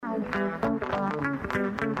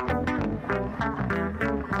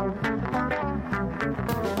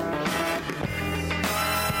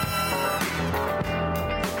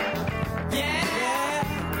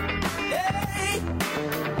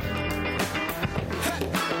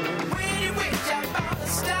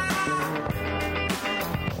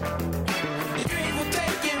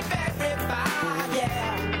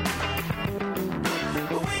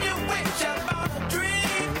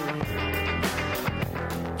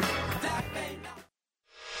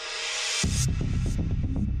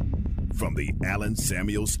From the Allen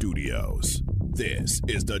Samuel Studios, this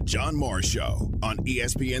is the John Morris Show on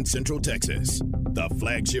ESPN Central Texas, the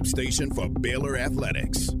flagship station for Baylor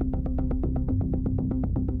Athletics.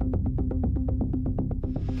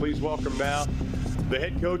 Please welcome now the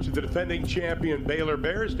head coach of the defending champion Baylor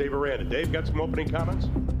Bears, Dave Aranda. Dave, got some opening comments?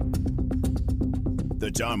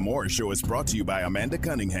 The John Morris Show is brought to you by Amanda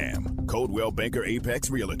Cunningham, Coldwell Banker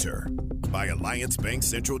Apex Realtor, by Alliance Bank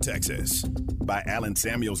Central Texas, by Allen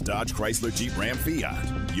Samuels Dodge Chrysler Jeep Ram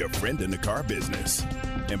Fiat, your friend in the car business,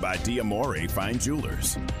 and by Diamore Fine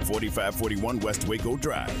Jewelers, 4541 West Waco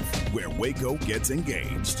Drive, where Waco gets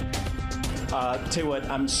engaged. Tell you what,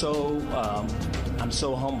 I'm so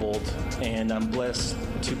humbled and I'm blessed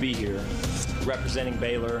to be here representing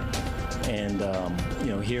Baylor and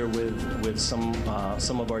here with some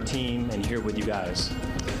of our team and here with you guys.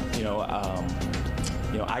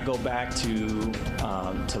 I go back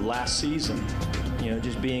to last season,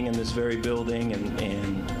 just being in this very building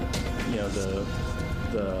and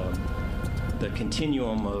the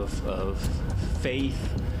continuum of faith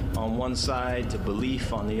on one side to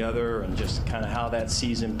belief on the other, and just kind of how that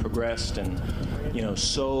season progressed, and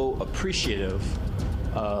so appreciative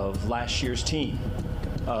of last year's team,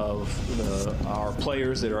 of our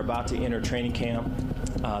players that are about to enter training camp,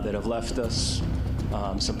 that have left us,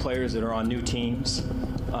 some players that are on new teams,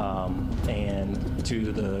 and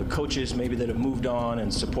to the coaches maybe that have moved on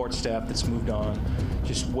and support staff that's moved on,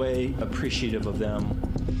 just way appreciative of them.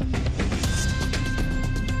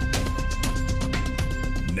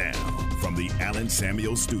 Now, from the Allen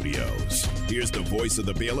Samuel Studios, here's the voice of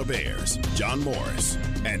the Baylor Bears, John Morris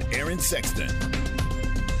and Aaron Sexton.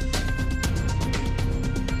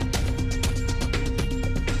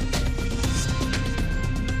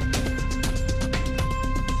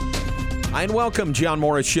 And welcome, John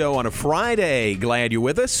Morris Show on a Friday. Glad you're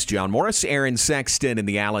with us. John Morris, Aaron Sexton in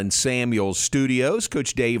the Allen Samuel Studios.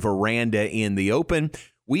 Coach Dave Aranda in the open.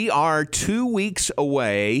 We are 2 weeks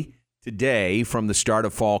away today from the start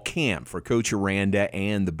of fall camp for Coach Aranda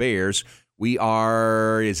and the Bears. We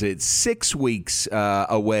are, 6 weeks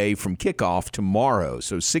away from kickoff tomorrow.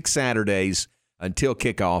 So 6 Saturdays until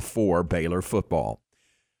kickoff for Baylor football.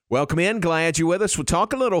 Welcome in. Glad you're with us. We'll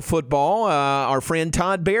talk a little football. Our friend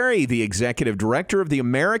Todd Berry, the executive director of the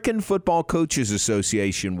American Football Coaches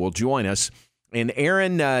Association, will join us. And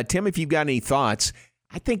Aaron, Tim, if you've got any thoughts,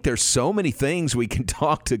 I think there's so many things we can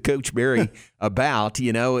talk to Coach Berry about,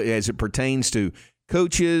 as it pertains to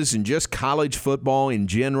coaches and just college football in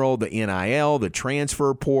general, the NIL, the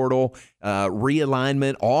transfer portal,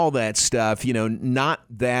 realignment, all that stuff. Not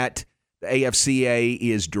that the AFCA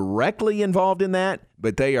is directly involved in that,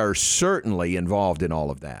 but they are certainly involved in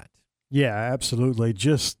all of that. Yeah, absolutely.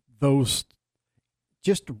 Just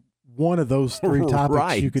one of those three topics,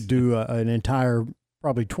 right. You could do an entire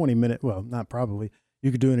probably 20-minute, well, not probably,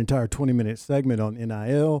 you could do an entire 20-minute segment on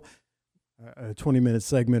NIL, a 20-minute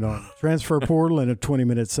segment on transfer portal, and a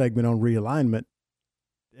 20-minute segment on realignment.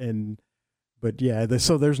 But yeah,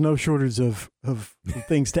 so there's no shortage of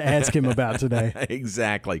things to ask him about today.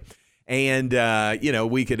 Exactly. And,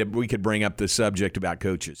 we could bring up the subject about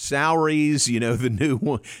coaches' salaries,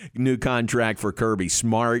 the new contract for Kirby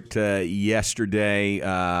Smart yesterday.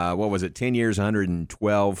 What was it, 10 years,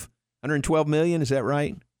 $112 million, is that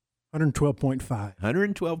right? 112.5.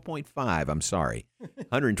 112.5, I'm sorry.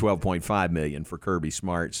 112.5 million for Kirby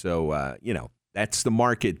Smart. So, that's the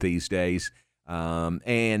market these days.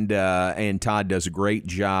 And Todd does a great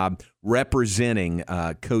job representing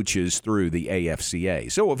coaches through the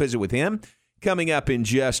AFCA. So we'll visit with him coming up in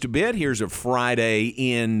just a bit. Here's a Friday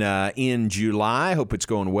in July. Hope it's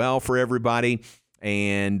going well for everybody.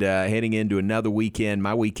 And heading into another weekend.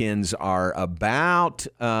 My weekends are about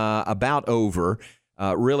over.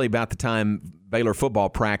 Really about the time Baylor football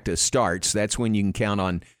practice starts. That's when you can count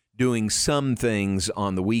on doing some things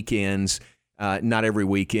on the weekends. Not every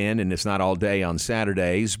weekend, and it's not all day on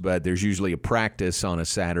Saturdays, but there's usually a practice on a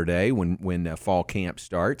Saturday when fall camp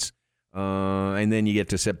starts. And then you get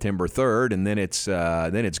to September 3rd, and then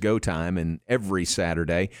it's go time, and every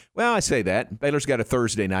Saturday. Well, I say that. Baylor's got a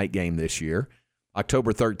Thursday night game this year.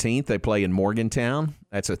 October 13th, they play in Morgantown.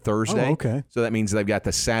 That's a Thursday. Oh, okay. So that means they've got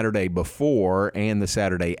the Saturday before and the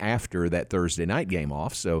Saturday after that Thursday night game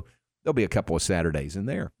off. So there'll be a couple of Saturdays in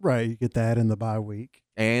there. Right. You get that in the bye week.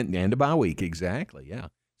 And a bye week, exactly, yeah.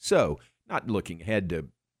 So not looking ahead to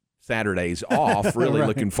Saturdays off, really right.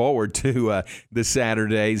 looking forward to the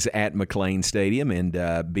Saturdays at McLean Stadium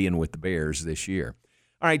and being with the Bears this year.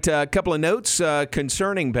 All right, a couple of notes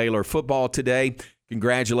concerning Baylor football today.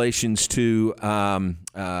 Congratulations to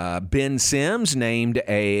Ben Sims, named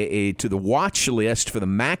to the watch list for the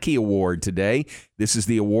Mackey Award today. This is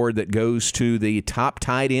the award that goes to the top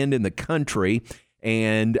tight end in the country.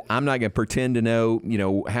 And I'm not going to pretend to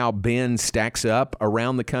know, how Ben stacks up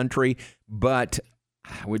around the country, but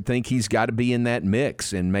I would think he's got to be in that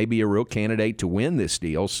mix and maybe a real candidate to win this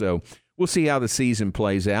deal. So we'll see how the season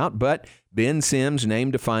plays out. But Ben Sims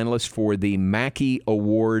named a finalist for the Mackey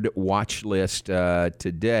Award watch list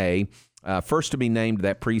today. First to be named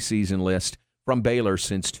that preseason list from Baylor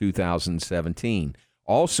since 2017.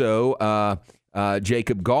 Also,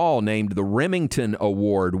 Jacob Gall named the Remington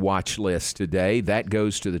Award watch list today. That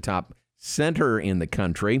goes to the top center in the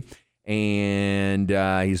country. And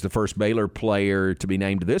he's the first Baylor player to be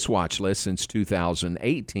named to this watch list since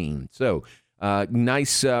 2018. So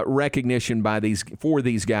nice recognition for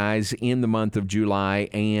these guys in the month of July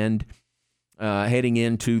and heading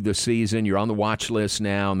into the season. You're on the watch list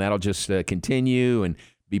now, and that'll just continue and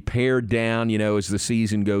be pared down, as the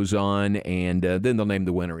season goes on, and then they'll name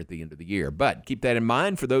the winner at the end of the year. But keep that in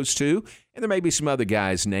mind for those two, and there may be some other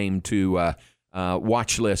guys named to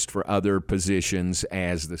watch list for other positions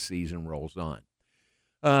as the season rolls on.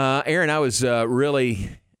 Aaron, I was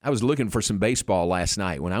looking for some baseball last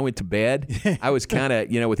night. When I went to bed, I was kind of,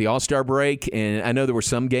 with the All-Star break, and I know there were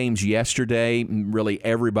some games yesterday. Really,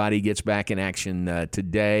 everybody gets back in action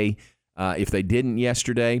today if they didn't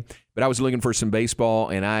yesterday. But I was looking for some baseball,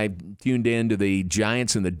 and I tuned into the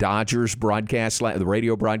Giants and the Dodgers broadcast, the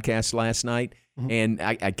radio broadcast last night, and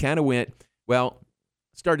I kind of went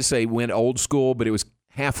old school, but it was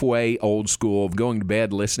halfway old school of going to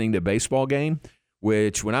bed listening to a baseball game,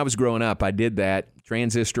 which when I was growing up, I did that.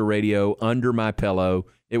 Transistor radio under my pillow.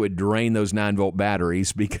 It would drain those 9-volt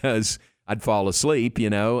batteries because I'd fall asleep,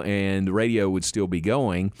 and the radio would still be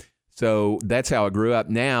going. So that's how I grew up.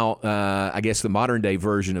 Now, I guess the modern-day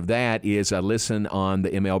version of that is I listen on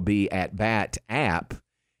the MLB At Bat app,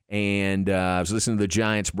 and I was listening to the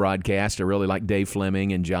Giants broadcast. I really like Dave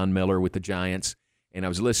Fleming and John Miller with the Giants, and I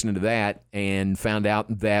was listening to that and found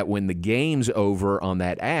out that when the game's over on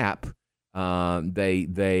that app,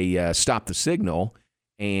 they stop the signal,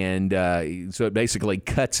 and so it basically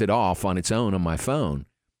cuts it off on its own on my phone.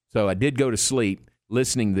 So I did go to sleep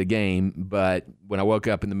listening to the game, but when I woke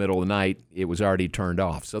up in the middle of the night, it was already turned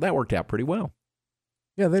off. So that worked out pretty well.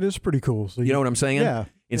 Yeah, that is pretty cool. So you know what I'm saying? Yeah.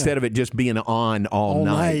 Instead of it just being on all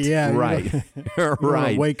night. Yeah. Right.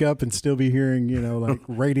 Right. Wake up and still be hearing, like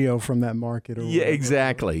radio from that market. Or yeah,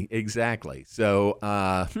 exactly. So,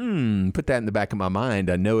 put that in the back of my mind.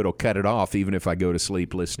 I know it'll cut it off even if I go to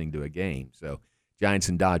sleep listening to a game. So, Giants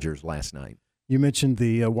and Dodgers last night. You mentioned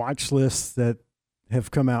the watch lists that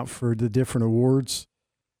have come out for the different awards.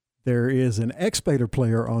 There is an ex-Baylor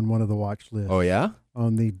player on one of the watch lists. Oh, yeah?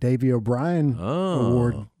 On the Davey O'Brien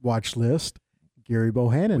Award watch list, Gary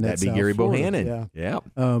Bohannon. Would that be Gary Bohannon? Yeah.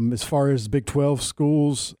 As far as Big 12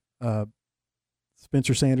 schools,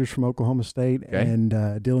 Spencer Sanders from Oklahoma State and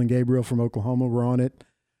Dylan Gabriel from Oklahoma were on it.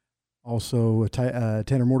 Also,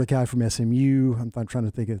 Tanner Mordecai from SMU. I'm trying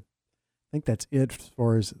to think I think that's it as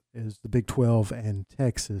far as the Big 12 and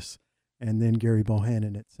Texas. And then Gary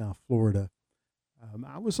Bohannon at South Florida.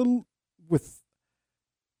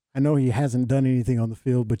 I know he hasn't done anything on the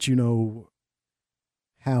field, but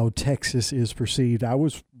how Texas is perceived. I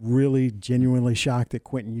was really genuinely shocked that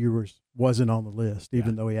Quentin Ewers wasn't on the list,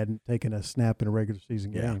 even though he hadn't taken a snap in a regular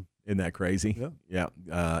season game. Isn't that crazy? Yeah.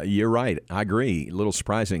 You're right. I agree. A little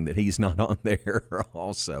surprising that he's not on there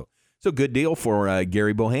also. So good deal for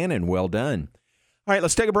Gary Bohannon. Well done. All right,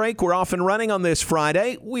 let's take a break. We're off and running on this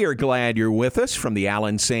Friday. We are glad you're with us from the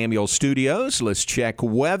Allen Samuel Studios. Let's check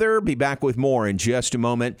weather. Be back with more in just a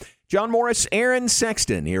moment. John Morris, Aaron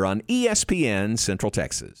Sexton here on ESPN Central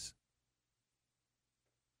Texas.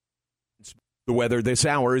 The weather this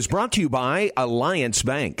hour is brought to you by Alliance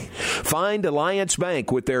Bank. Find Alliance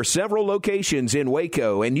Bank with their several locations in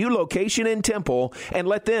Waco and new location in Temple, and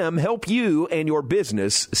let them help you and your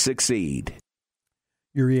business succeed.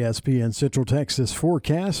 Your ESPN Central Texas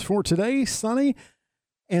forecast for today, sunny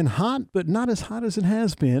and hot, but not as hot as it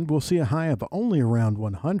has been. We'll see a high of only around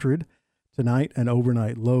 100. Tonight, an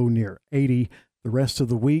overnight low near 80. The rest of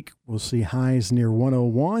the week, we'll see highs near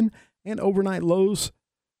 101 and overnight lows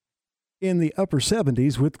in the upper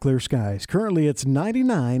 70s with clear skies. Currently, it's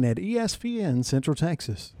 99 at ESPN Central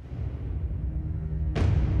Texas.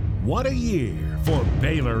 What a year for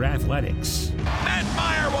Baylor Athletics. Matt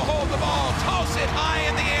Meyer will hold the ball, toss it high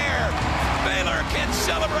in the air. Baylor can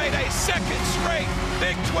celebrate a second straight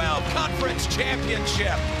Big 12 Conference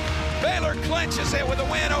Championship. Baylor clinches it with a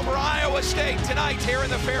win over Iowa State tonight here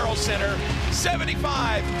in the Farrell Center.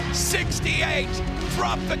 75-68.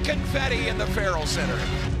 Drop the confetti in the Farrell Center.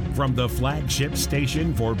 From the flagship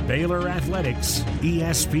station for Baylor Athletics,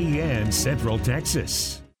 ESPN Central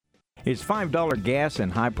Texas. Is $5 gas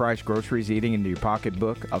and high-priced groceries eating into your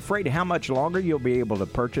pocketbook? Afraid how much longer you'll be able to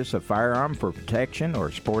purchase a firearm for protection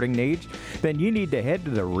or sporting needs? Then you need to head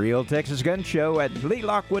to the Real Texas Gun Show at Lee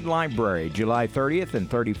Lockwood Library, July 30th and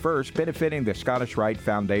 31st, benefiting the Scottish Rite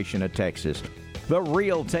Foundation of Texas. The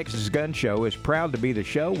Real Texas Gun Show is proud to be the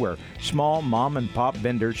show where small mom-and-pop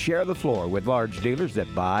vendors share the floor with large dealers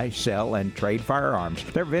that buy, sell, and trade firearms.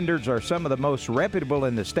 Their vendors are some of the most reputable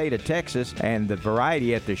in the state of Texas, and the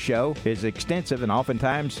variety at the show is extensive, and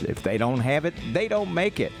oftentimes, if they don't have it, they don't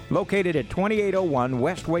make it. Located at 2801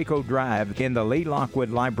 West Waco Drive in the Lee Lockwood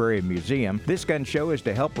Library and Museum, this gun show is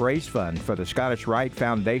to help raise funds for the Scottish Rite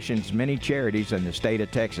Foundation's many charities in the state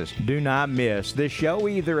of Texas. Do not miss this show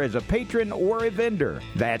either as a patron or a vendor.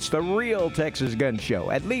 That's the Real Texas Gun Show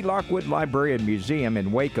at Lee Lockwood Library and Museum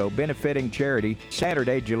in Waco, benefiting charity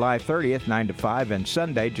Saturday, July 30th, 9 to 5, and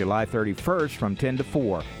Sunday, July 31st from 10 to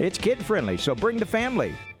 4. It's kid-friendly, so bring the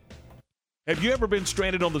family. Have you ever been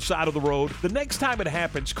stranded on the side of the road? The next time it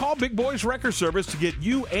happens, call Big Boys Wrecker Service to get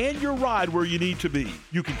you and your ride where you need to be.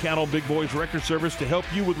 You can count on Big Boys Wrecker Service to help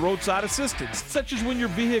you with roadside assistance, such as when your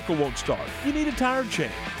vehicle won't start, you need a tire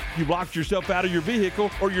change, you locked yourself out of your vehicle,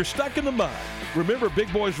 or you're stuck in the mud. Remember,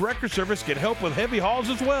 Big Boys Wrecker Service can help with heavy hauls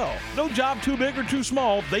as well. No job too big or too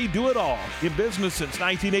small, they do it all. In business since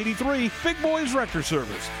 1983, Big Boys Wrecker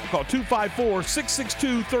Service. Call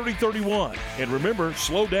 254-662-3031. And remember,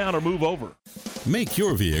 slow down or move over. Make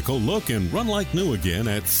your vehicle look and run like new again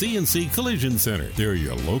at CNC Collision Center. They're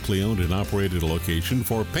your locally owned and operated location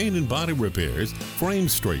for paint and body repairs, frame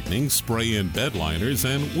straightening, spray and bed liners,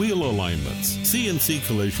 and wheel alignments. CNC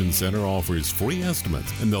Collision Center offers free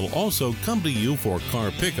estimates, and they'll also come to you for car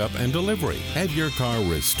pickup and delivery. Have your car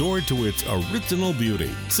restored to its original beauty.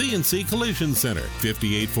 CNC Collision Center,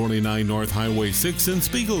 5849 North Highway 6 in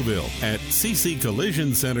Spiegelville, at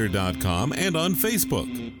cccollisioncenter.com and on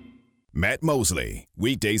Facebook. Matt Mosley,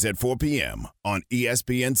 weekdays at 4 p.m. on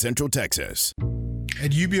ESPN Central Texas.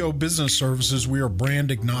 At UBO Business Services, we are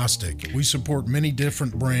brand agnostic. We support many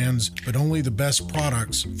different brands, but only the best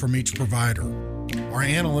products from each provider. Our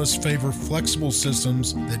analysts favor flexible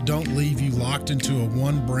systems that don't leave you locked into a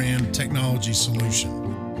one-brand technology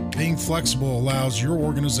solution. Being flexible allows your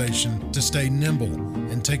organization to stay nimble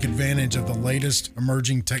and take advantage of the latest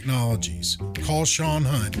emerging technologies. Call Sean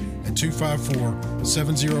Hunt at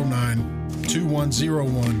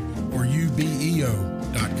 254-709-2101 or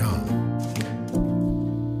ubeo.com.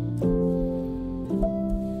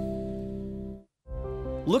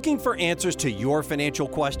 Looking for answers to your financial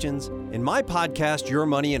questions? In my podcast, Your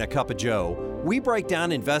Money in a Cup of Joe, we break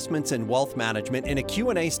down investments and wealth management in a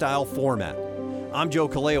Q&A style format. I'm Joe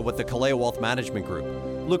Kaleo with the Kaleo Wealth Management Group.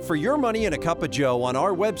 Look for Your Money in a Cup of Joe on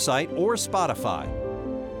our website or Spotify.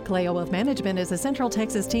 Kaleo Wealth Management is a Central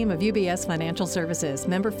Texas team of UBS Financial Services,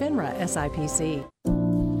 member FINRA SIPC.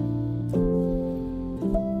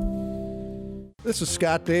 This is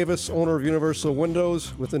Scott Davis, owner of Universal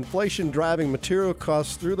Windows. With inflation driving material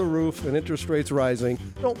costs through the roof and interest rates rising,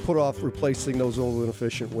 don't put off replacing those old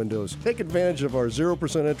inefficient windows. Take advantage of our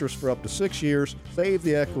 0% interest for up to 6 years. Save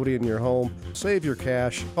the equity in your home. Save your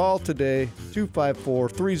cash. Call today,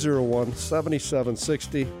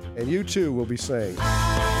 254-301-7760, and you too will be saying,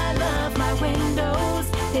 I love my windows.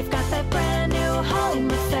 They've got that brand new home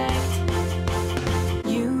effect.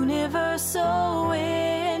 Universal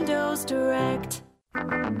Windows Direct.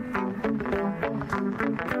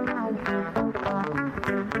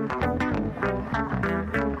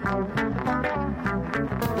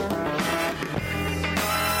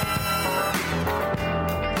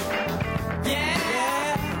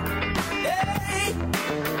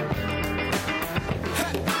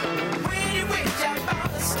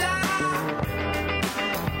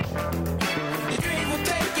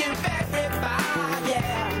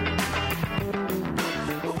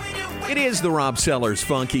 It is the Rob Sellers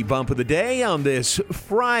Funky Bump of the Day on this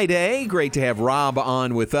Friday. Great to have Rob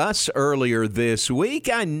on with us earlier this week.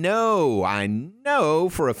 I know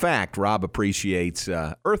for a fact Rob appreciates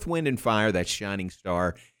Earth, Wind, and Fire, that Shining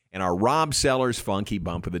Star, and our Rob Sellers Funky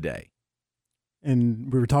Bump of the Day.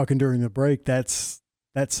 and we were talking during the break, that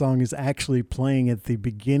song is actually playing at the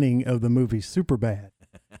beginning of the movie Superbad.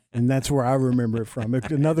 And that's where I remember it from.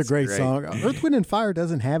 Another great song. Earth, Wind & Fire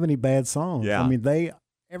doesn't have any bad songs. Yeah. I mean,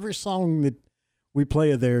 every song that we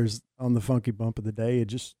play of theirs on the Funky Bump of the Day, it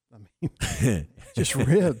just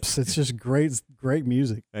rips. It's just great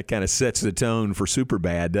music. That kind of sets the tone for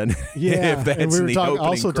Superbad, doesn't it? Yeah. If that's and we were the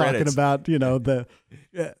also talking credits. about,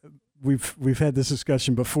 we've had this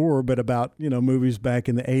discussion before, but about, movies back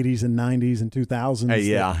in the 80s and 90s and 2000s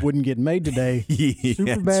that wouldn't get made today.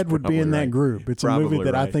 Superbad would be in that group. It's a movie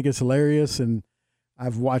that I think is hilarious, and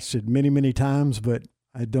I've watched it many, many times, but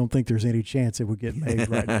I don't think there's any chance it would get made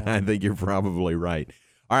right now. I think you're probably right.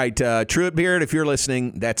 All right, Truett Beard, if you're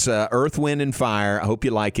listening, that's Earth, Wind & Fire. I hope you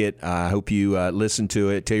like it. I hope you listen to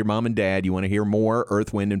it. Tell your mom and dad you want to hear more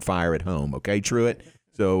Earth, Wind & Fire at home. Okay, Truett?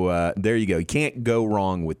 So there you go. You can't go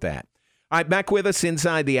wrong with that. All right, back with us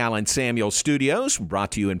inside the Allen Samuels studios,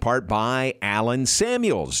 brought to you in part by Allen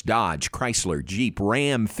Samuels, Dodge, Chrysler, Jeep,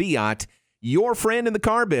 Ram, Fiat, your friend in the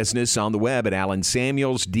car business, on the web at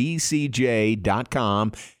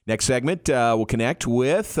allensamuelsdcj.com. Next segment, we'll connect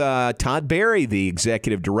with Todd Berry, the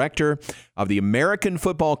executive director of the American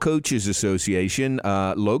Football Coaches Association,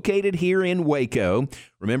 located here in Waco.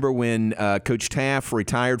 Remember when Coach Taft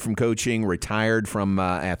retired from coaching, retired from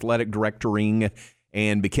athletic directoring,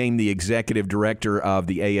 and became the executive director of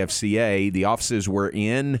the AFCA. The offices were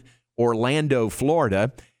in Orlando,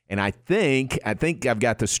 Florida. And I think I've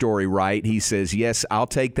got the story right. He says, yes, I'll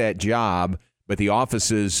take that job, but the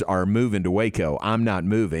offices are moving to Waco. I'm not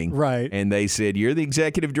moving. Right. And they said, you're the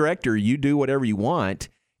executive director. You do whatever you want.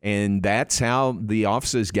 And that's how the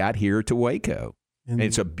offices got here to Waco. And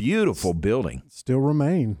it's a beautiful building. Still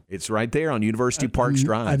remain. It's right there on University Parks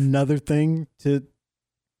Drive. Another thing to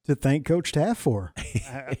thank Coach Taft for.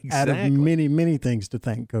 Exactly. Out of many, many things to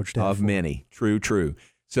thank Coach Taft for. Of many. True.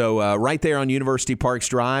 So right there on University Parks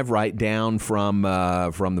Drive, right down from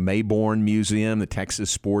the Mayborn Museum, the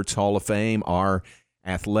Texas Sports Hall of Fame, our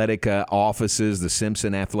athletic offices, the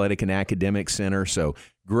Simpson Athletic and Academic Center. So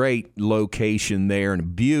great location there and a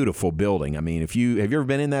beautiful building. I mean, have you ever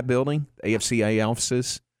been in that building, AFCA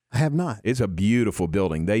offices? I have not. It's a beautiful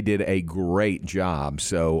building. They did a great job.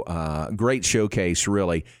 So great showcase,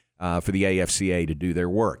 really, for the AFCA to do their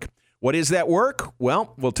work. What is that work?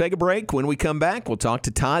 Well, we'll take a break. When we come back, we'll talk to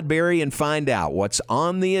Todd Berry and find out what's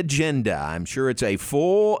on the agenda. I'm sure it's a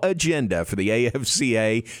full agenda for the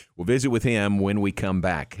AFCA. We'll visit with him when we come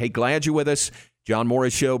back. Hey, glad you're with us. John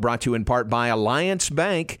Morris Show brought to you in part by Alliance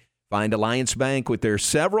Bank. Find Alliance Bank with their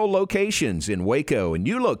several locations in Waco, a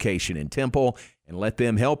new location in Temple, and let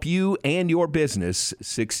them help you and your business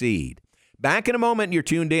succeed. Back in a moment, you're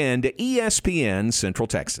tuned in to ESPN Central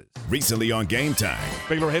Texas. Recently on Game Time,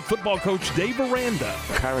 Baylor head football coach Dave Aranda.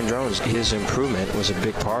 Kyron Drones, his improvement was a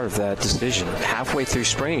big part of that decision. Halfway through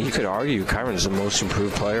spring, you could argue Kyron is the most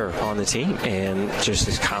improved player on the team, and just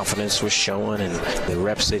his confidence was showing, and the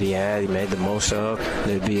reps that he had, he made the most of.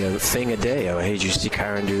 There'd be a thing a day. Oh, hey, did you see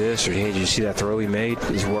Kyron do this? Or hey, did you see that throw he made?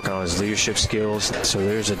 He's working on his leadership skills, so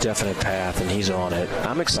there's a definite path, and he's on it.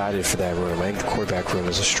 I'm excited for that room. I think the quarterback room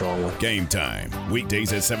is a strong one. Game Time,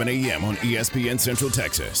 weekdays at 7 a.m. on ESPN Central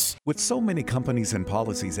Texas. With so many companies and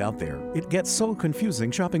policies out there, it gets so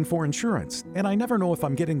confusing shopping for insurance, and I never know if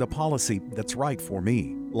I'm getting the policy that's right for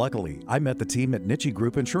me. Luckily, I met the team at Nitsche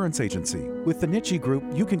Group Insurance Agency. With the Nitsche Group,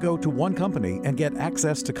 you can go to one company and get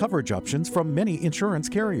access to coverage options from many insurance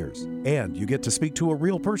carriers. And you get to speak to a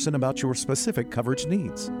real person about your specific coverage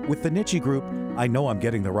needs. With the Nitsche Group, I know I'm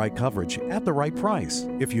getting the right coverage at the right price.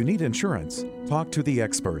 If you need insurance, talk to the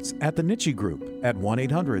experts at the Nitsche Group at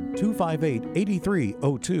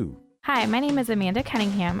 1-800-258-8302. Hi, my name is Amanda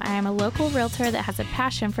Cunningham. I am a local realtor that has a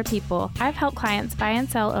passion for people. I've helped clients buy and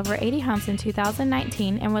sell over 80 homes in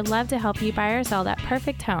 2019 and would love to help you buy or sell that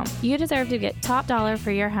perfect home. You deserve to get top dollar for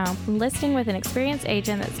your home. Listing with an experienced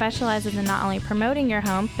agent that specializes in not only promoting your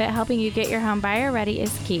home, but helping you get your home buyer ready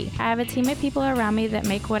is key. I have a team of people around me that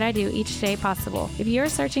make what I do each day possible. If you are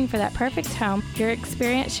searching for that perfect home, your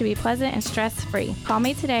experience should be pleasant and stress-free. Call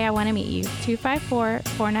me today. I want to meet you.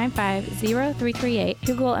 254-495-0338.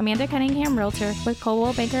 Google Amanda Cunningham Realtor with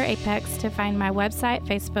Coldwell Banker Apex to find my website,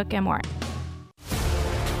 Facebook, and more.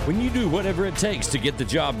 When you do whatever it takes to get the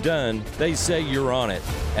job done, they say you're on it.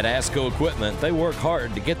 At ASCO Equipment, they work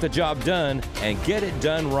hard to get the job done and get it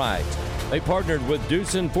done right. They partnered with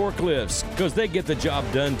Doosan Forklifts because they get the job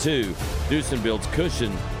done too. Doosan builds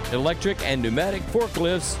cushion, electric, and pneumatic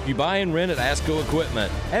forklifts you buy and rent at ASCO Equipment,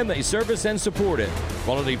 and they service and support it.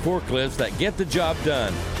 Quality forklifts that get the job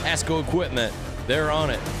done. ASCO Equipment, they're on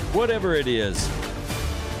it, whatever it is.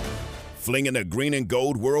 Flinging the green and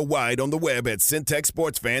gold worldwide on the web at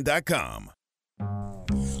syntechsportsfan.com.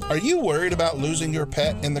 Are you worried about losing your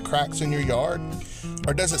pet in the cracks in your yard?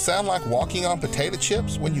 Or does it sound like walking on potato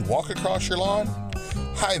chips when you walk across your lawn?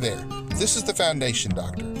 Hi there, this is the Foundation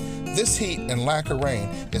Doctor. This heat and lack of rain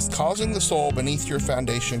is causing the soil beneath your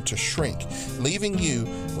foundation to shrink, leaving you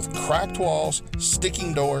with cracked walls,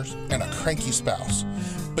 sticking doors, and a cranky spouse.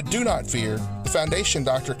 But do not fear, the Foundation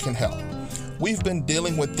Doctor can help. We've been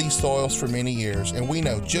dealing with these soils for many years, and we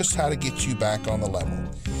know just how to get you back on the level.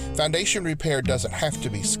 Foundation repair doesn't have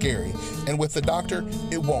to be scary, and with the doctor,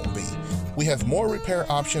 it won't be. We have more repair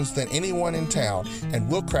options than anyone in town, and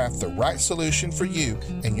we'll craft the right solution for you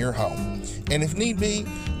and your home. And if need be,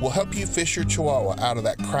 we'll help you fish your chihuahua out of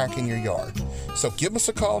that crack in your yard. So give us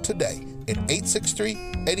a call today at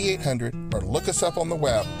 863-8800 or look us up on the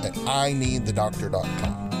web at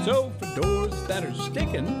ineedthedoctor.com. So for doors that are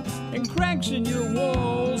sticking and cracks in your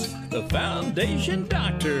walls, the Foundation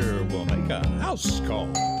Doctor will make a house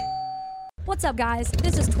call. What's up, guys?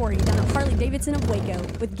 This is Tori down at Harley-Davidson of Waco.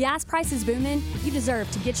 With gas prices booming, you deserve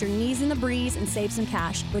to get your knees in the breeze and save some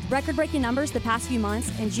cash. With record-breaking numbers the past few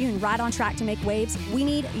months and June right on track to make waves, we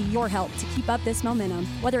need your help to keep up this momentum.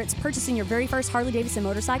 Whether it's purchasing your very first Harley-Davidson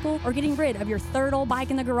motorcycle or getting rid of your third old bike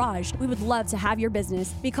in the garage, we would love to have your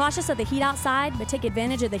business. Be cautious of the heat outside, but take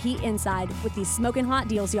advantage of the heat inside with these smoking hot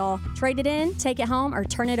deals, y'all. Trade it in, take it home, or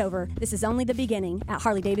turn it over. This is only the beginning at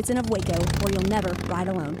Harley-Davidson of Waco, where you'll never ride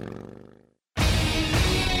alone.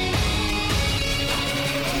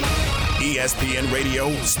 ESPN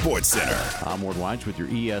Radio Sports Center. I'm Ward Weitz with your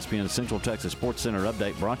ESPN Central Texas Sports Center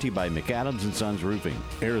update brought to you by McAdams & Sons Roofing.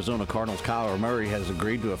 Arizona Cardinals Kyler Murray has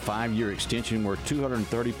agreed to a 5-year extension worth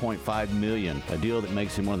 $230.5 million, a deal that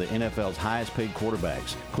makes him one of the NFL's highest-paid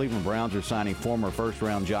quarterbacks. Cleveland Browns are signing former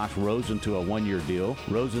first-round Josh Rosen to a 1-year deal.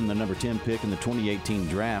 Rosen, the number 10 pick in the 2018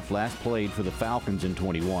 draft, last played for the Falcons in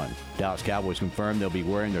 21. Dallas Cowboys confirmed they'll be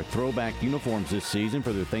wearing their throwback uniforms this season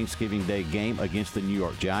for their Thanksgiving Day game against the New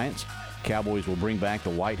York Giants. Cowboys will bring back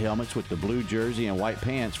the white helmets with the blue jersey and white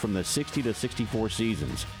pants from the 60 to 64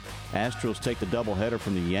 seasons. Astros take the doubleheader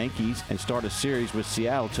from the Yankees and start a series with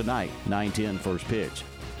Seattle tonight, 9:10 first pitch.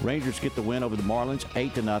 Rangers get the win over the Marlins,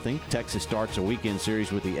 8-0. Texas starts a weekend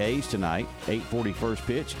series with the A's tonight, 8:40 first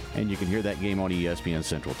pitch, and you can hear that game on ESPN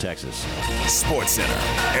Central Texas. Sports Center,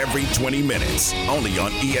 every 20 minutes, only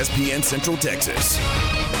on ESPN Central Texas.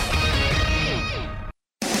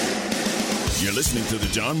 You're listening to The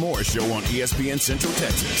John Morris Show on ESPN Central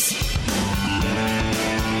Texas.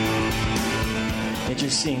 It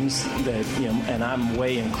just seems that, and I'm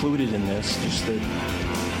way included in this, just that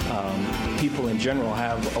people in general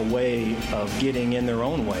have a way of getting in their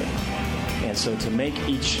own way. And so to make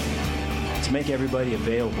everybody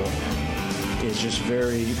available is just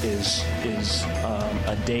is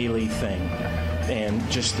a daily thing. And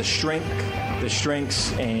just the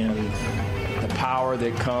strengths and the power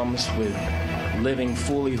that comes with living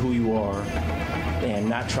fully who you are and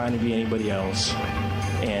not trying to be anybody else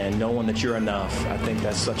and knowing that you're enough. I think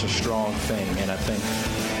that's such a strong thing, and I think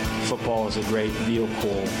football is a great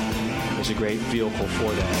vehicle. It's a great vehicle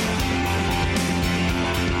for that.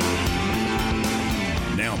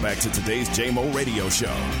 Now back to today's JMO Radio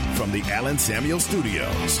Show from the Allen Samuel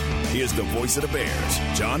Studios. Here's the voice of the Bears,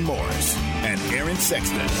 John Morris and Aaron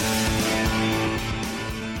Sexton.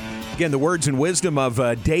 Again, the words and wisdom of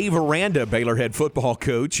Dave Aranda, Baylor head football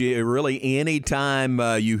coach. Really, anytime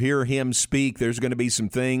you hear him speak, there's going to be some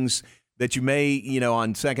things that you may,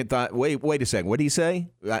 on second thought, wait a second, what did he say?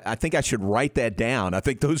 I think I should write that down. I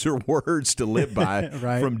think those are words to live by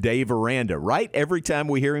right. From Dave Aranda, right? Every time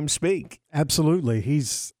we hear him speak. Absolutely.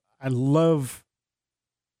 I love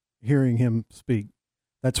hearing him speak.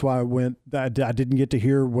 That's why I didn't get to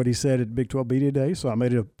hear what he said at Big 12 Media Day, so I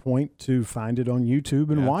made it a point to find it on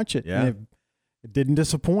YouTube and watch it. Yeah. And it didn't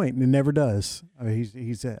disappoint, and it never does. I mean,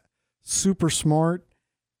 he's super smart.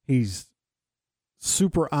 He's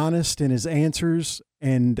super honest in his answers,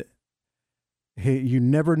 and you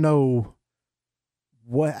never know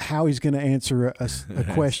how he's going to answer a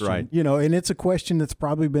question. Right. And it's a question that's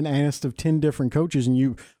probably been asked of 10 different coaches, and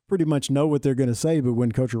you pretty much know what they're going to say. But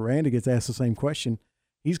when Coach Aranda gets asked the same question,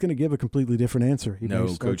 he's going to give a completely different answer. He may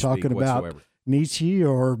start talking about Nietzsche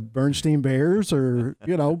or Bernstein Bears or,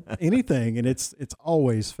 anything. And it's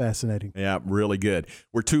always fascinating. Yeah, really good.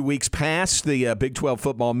 We're 2 weeks past the Big 12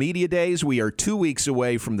 football media days. We are 2 weeks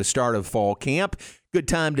away from the start of fall camp. Good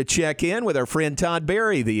time to check in with our friend Todd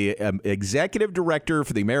Berry, the executive director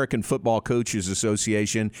for the American Football Coaches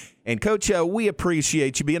Association. And, Coach, we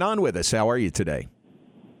appreciate you being on with us. How are you today?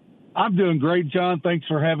 I'm doing great, John. Thanks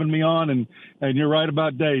for having me on. And you're right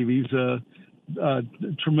about Dave. He's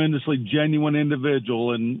tremendously genuine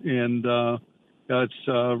individual, and it's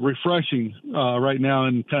refreshing right now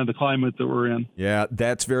in kind of the climate that we're in. Yeah,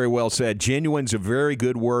 that's very well said. Genuine's a very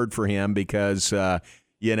good word for him because,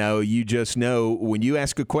 you just know when you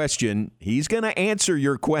ask a question, he's going to answer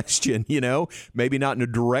your question, maybe not in a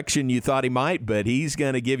direction you thought he might, but he's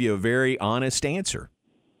going to give you a very honest answer.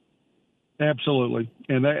 Absolutely.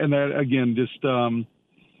 And that again, just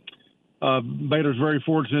Baylor's very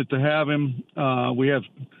fortunate to have him. We have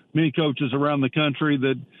many coaches around the country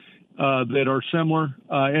that are similar,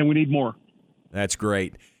 and we need more. That's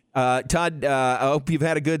great. Todd, I hope you've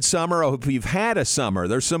had a good summer. I hope you've had a summer.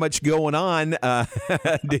 There's so much going on.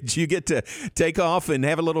 Did you get to take off and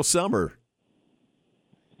have a little summer?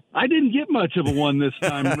 I didn't get much of a one this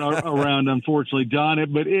time around, unfortunately, John.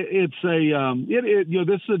 But this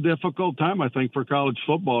is a difficult time, I think, for college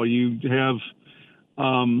football. You have,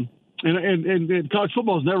 and college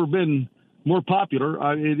football has never been more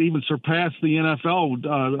popular. It even surpassed the NFL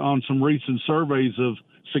on some recent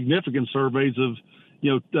significant surveys of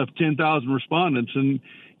 10,000 respondents,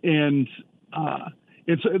 and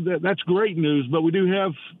that's great news. But we do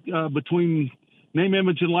have between name,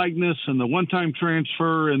 image, and likeness, and the one-time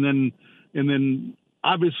transfer, and then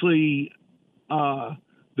obviously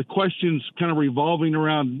the questions kind of revolving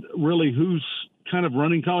around really who's kind of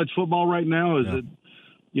running college football right now. Is it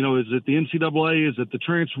the NCAA? Is it the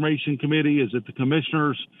Transformation Committee? Is it the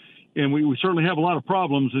commissioners? And we certainly have a lot of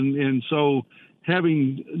problems, and so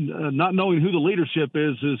having not knowing who the leadership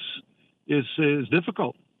is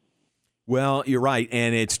difficult. Well, you're right,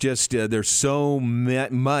 and it's just there's so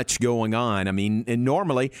much going on. I mean, and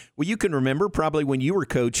normally, you can remember probably when you were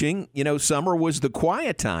coaching, summer was the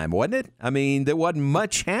quiet time, wasn't it? I mean, there wasn't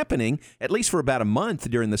much happening, at least for about a month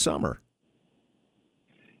during the summer.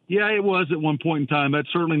 Yeah, it was at one point in time. That's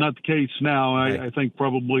certainly not the case now. I think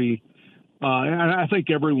probably, and I think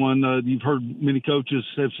everyone, you've heard many coaches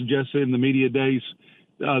have suggested in the media days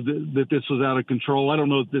that this was out of control. I don't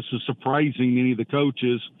know if this is surprising any of the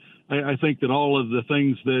coaches. I think that all of the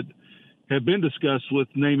things that have been discussed with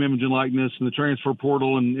name, image, and likeness and the transfer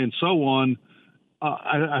portal and so on,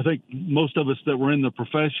 I think most of us that were in the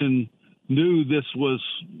profession knew this was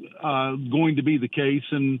going to be the case.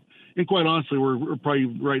 And quite honestly, we're probably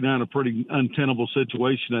right now in a pretty untenable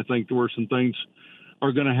situation. I think where some things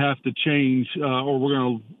are going to have to change, or we're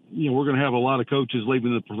going to have a lot of coaches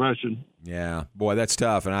leaving the profession. Yeah, boy, that's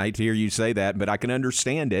tough, and I hate to hear you say that, but I can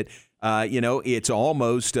understand it. It's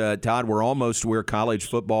almost, Todd, we're almost where college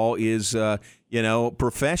football is,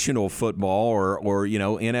 professional football or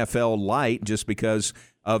NFL light, just because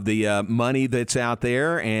of the money that's out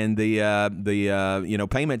there and the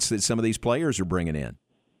payments that some of these players are bringing in.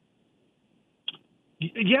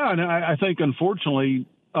 Yeah, and I think unfortunately,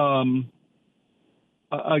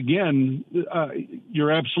 again,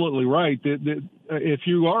 you're absolutely right that if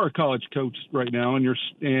you are a college coach right now and you're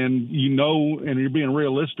being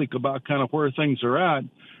realistic about kind of where things are at,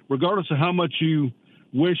 regardless of how much you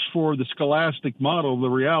wish for the scholastic model, the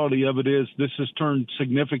reality of it is this has turned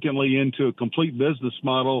significantly into a complete business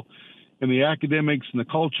model, and the academics and the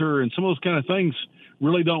culture and some of those kind of things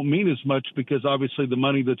really don't mean as much because obviously the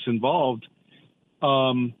money that's involved.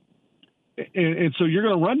 And so you're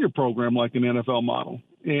going to run your program like an NFL model.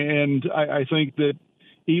 And I think that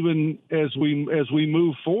even as we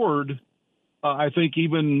move forward, I think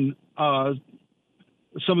even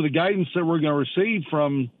some of the guidance that we're going to receive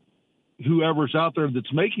from whoever's out there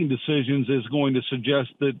that's making decisions is going to suggest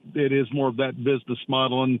that it is more of that business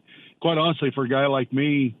model. And quite honestly, for a guy like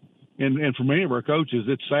me and for many of our coaches,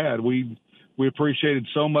 it's sad. We appreciated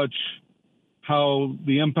so much how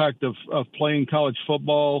the impact of playing college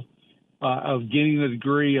football, of getting the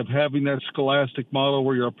degree, of having that scholastic model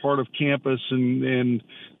where you're a part of campus and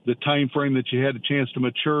the time frame that you had a chance to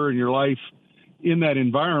mature in your life in that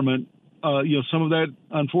environment, some of that,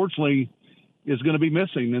 unfortunately, is going to be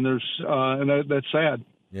missing, and that's sad.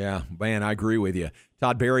 Yeah, man, I agree with you.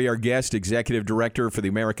 Todd Berry, our guest, Executive Director for the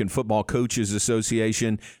American Football Coaches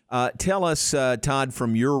Association. Tell us, Todd,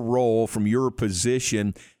 from your role, from your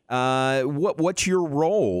position, what's your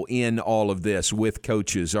role in all of this with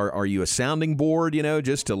coaches? Are you a sounding board,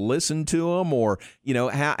 just to listen to them, or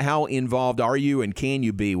how involved are you and can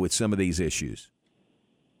you be with some of these issues?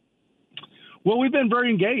 Well, we've been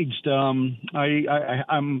very engaged. I'm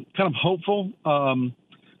kind of hopeful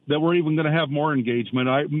that we're even going to have more engagement.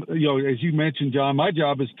 As you mentioned, John, my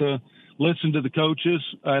job is to listen to the coaches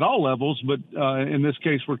at all levels, but in this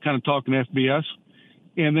case, we're kind of talking FBS,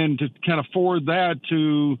 and then to kind of forward that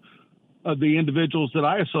to the individuals that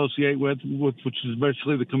I associate with, which is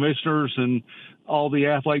basically the commissioners and all the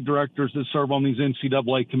athletic directors that serve on these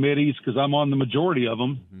NCAA committees, because I'm on the majority of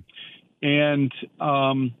them. Mm-hmm. And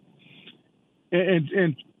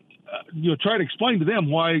try to explain to them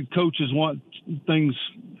why coaches want things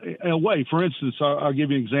away. For instance, I'll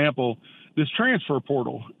give you an example. This transfer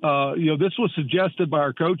portal, this was suggested by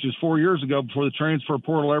our coaches 4 years ago before the transfer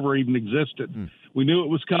portal ever even existed. Mm. We knew it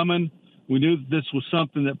was coming. We knew that this was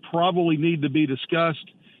something that probably needed to be discussed.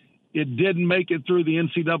 It didn't make it through the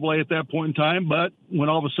NCAA at that point in time, but when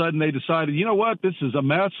all of a sudden they decided, you know what, this is a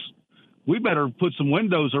mess, we better put some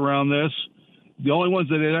windows around this. The only ones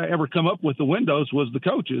that had ever come up with the windows was the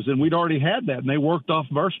coaches, and we'd already had that, and they worked off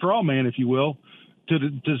of our straw man, if you will, to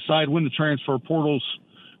decide when the transfer portals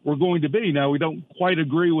were going to be. Now, we don't quite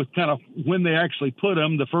agree with kind of when they actually put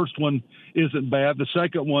them. The first one isn't bad. The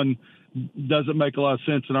second one doesn't make a lot of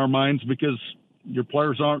sense in our minds because your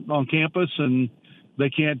players aren't on campus and they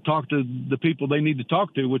can't talk to the people they need to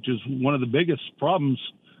talk to, which is one of the biggest problems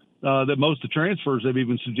that most of the transfers have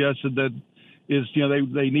even suggested, that is,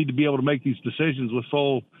 they need to be able to make these decisions with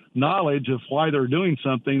full knowledge of why they're doing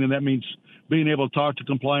something. And that means being able to talk to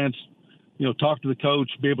compliance, talk to the coach,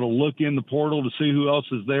 be able to look in the portal to see who else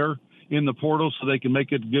is there in the portal so they can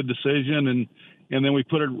make a good decision. And then we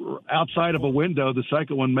put it outside of a window, the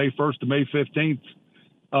second one, May 1st to May 15th.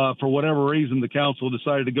 For whatever reason, the council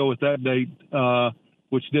decided to go with that date,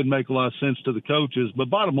 which didn't make a lot of sense to the coaches. But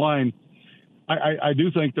bottom line, I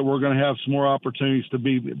do think that we're going to have some more opportunities to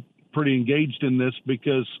be pretty engaged in this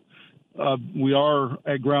because we are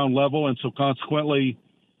at ground level. And so consequently,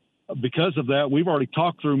 because of that, we've already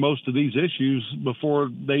talked through most of these issues before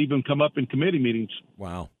they even come up in committee meetings.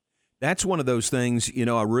 Wow. That's one of those things,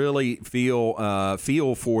 I really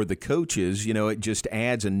feel for the coaches. It just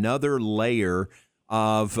adds another layer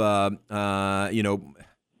of, I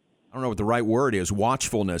don't know what the right word is,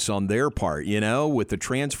 watchfulness on their part, with the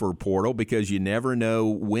transfer portal, because you never know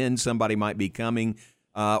when somebody might be coming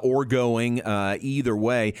or going either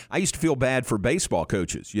way. I used to feel bad for baseball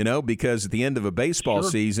coaches, because at the end of a baseball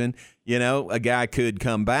season, a guy could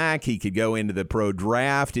come back, he could go into the pro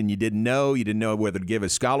draft, and you didn't know whether to give a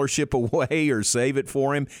scholarship away or save it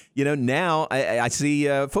for him. Now I see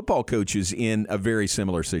football coaches in a very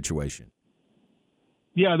similar situation.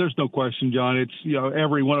 Yeah, there's no question, John. It's,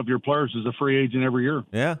 every one of your players is a free agent every year.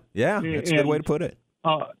 Yeah, that's a good way to put it.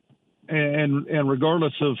 And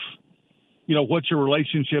regardless of, what your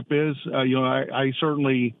relationship is, I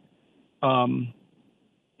certainly, I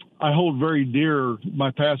hold very dear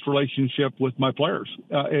my past relationship with my players.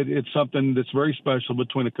 It's something that's very special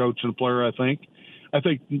between a coach and a player, I think. I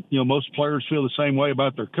think, most players feel the same way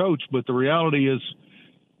about their coach, but the reality is,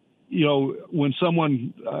 when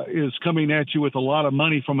someone is coming at you with a lot of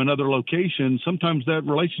money from another location, sometimes that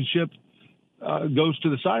relationship goes to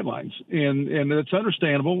the sidelines, and it's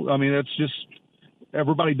understandable. I mean, it's just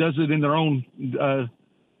everybody does it in their own,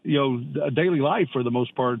 daily life for the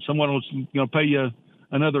most part. Someone will, pay you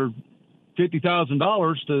another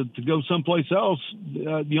 $50,000 to go someplace else.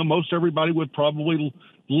 Most everybody would probably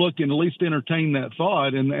look and at least entertain that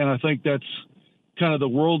thought, and I think that's kind of the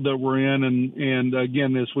world that we're in. And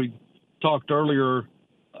again, as we talked earlier,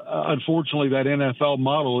 unfortunately, that NFL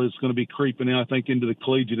model is going to be creeping in, I think, into the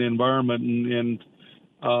collegiate environment. And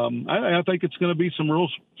I think it's going to be some real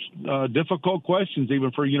difficult questions,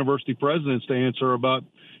 even for university presidents to answer about,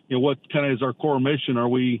 what kind of is our core mission? Are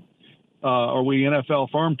we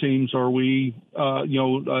NFL farm teams? Are we,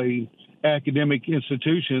 a academic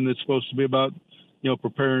institution that's supposed to be about,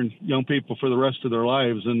 preparing young people for the rest of their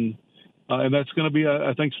lives? And that's going to be,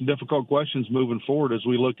 I think, some difficult questions moving forward as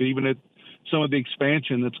we look even at some of the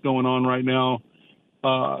expansion that's going on right now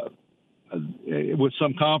with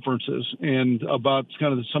some conferences, and about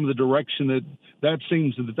kind of some of the direction that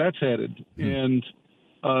seems that's headed. And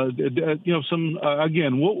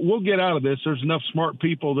again, we'll get out of this. There's enough smart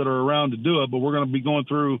people that are around to do it, but we're going to be going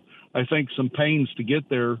through, I think, some pains to get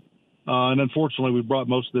there. And unfortunately, we brought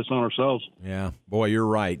most of this on ourselves. Yeah, boy, you're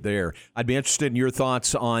right there. I'd be interested in your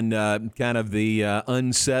thoughts on kind of the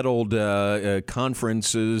unsettled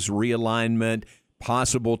conferences, realignment,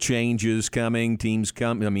 possible changes coming,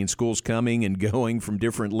 schools coming and going from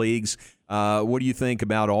different leagues. What do you think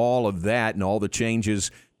about all of that and all the changes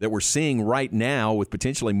that we're seeing right now with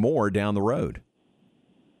potentially more down the road?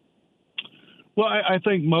 Well, I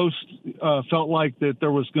think most felt like that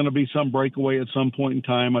there was going to be some breakaway at some point in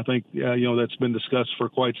time. I think, that's been discussed for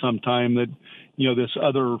quite some time, that, this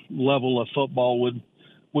other level of football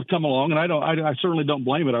would come along. And I certainly don't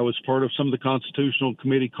blame it. I was part of some of the constitutional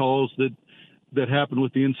committee calls that happened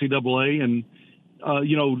with the NCAA. And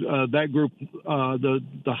that group,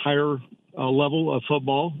 the higher level of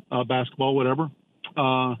football, basketball, whatever.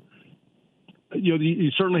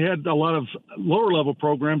 You certainly had a lot of lower level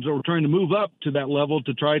programs that were trying to move up to that level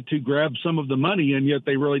to try to grab some of the money, and yet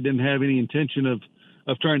they really didn't have any intention of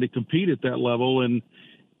trying to compete at that level. And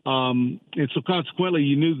so consequently,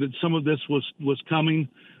 you knew that some of this was coming,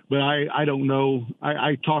 but I don't know.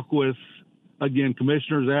 I talk with, again,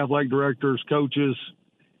 commissioners, athletic directors, coaches.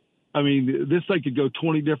 I mean, this thing could go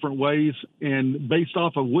 20 different ways, and based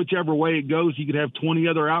off of whichever way it goes, you could have 20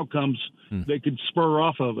 other outcomes that could spur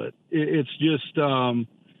off of it. It's just, I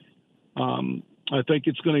think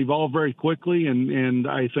it's going to evolve very quickly, and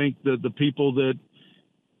I think that the people that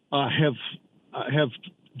have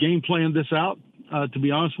game planned this out, to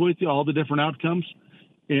be honest with you, all the different outcomes,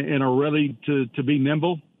 and are ready to be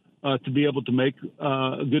nimble, to be able to make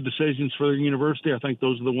good decisions for their university. I think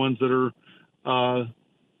those are the ones that are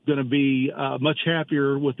going to be much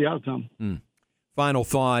happier with the outcome. Final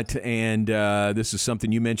thought, and this is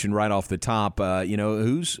something you mentioned right off the top.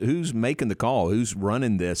 Who's making the call? Who's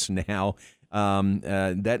running this now?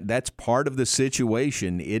 That's part of the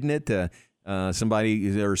situation, isn't it?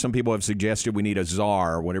 Somebody or some people have suggested we need a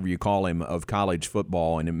czar, whatever you call him, of college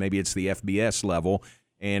football, and maybe it's the FBS level,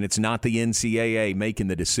 and it's not the NCAA making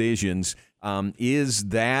the decisions. Is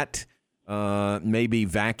that maybe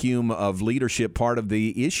vacuum of leadership part of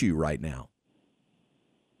the issue right now?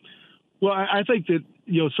 Well, I think that,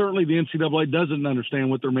 certainly the NCAA doesn't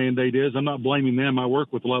understand what their mandate is. I'm not blaming them. I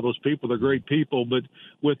work with a lot of those people. They're great people. But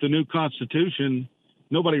with the new Constitution,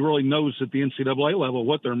 nobody really knows at the NCAA level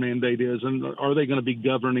what their mandate is, and are they going to be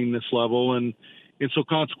governing this level? And so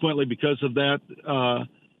consequently, because of that,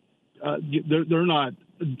 they're not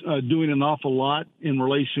doing an awful lot in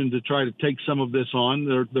relation to try to take some of this on.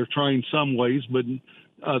 They're trying some ways, but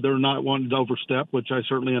they're not wanting to overstep, which I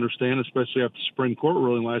certainly understand, especially after the Supreme Court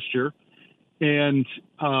ruling last year. And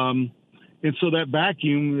so that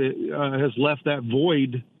vacuum has left that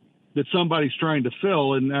void that somebody's trying to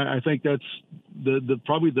fill. And I think that's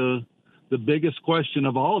probably the biggest question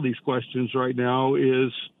of all of these questions right now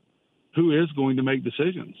is who is going to make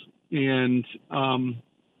decisions. And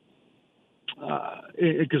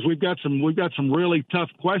because we've got some really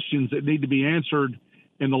tough questions that need to be answered,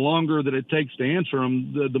 and the longer that it takes to answer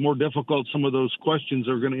them, the more difficult some of those questions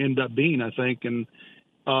are going to end up being, I think. And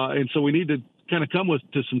so we need to kind of come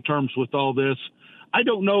to some terms with all this. I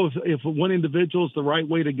don't know if one individual is the right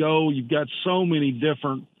way to go. You've got so many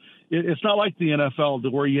different. It's not like the NFL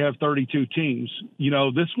where you have 32 teams.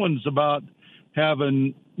 This one's about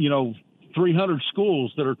having 300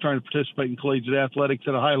 schools that are trying to participate in collegiate athletics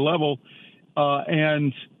at a high level,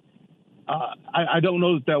 and I don't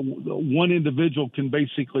know that one individual can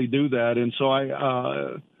basically do that. And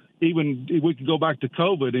so even we could go back to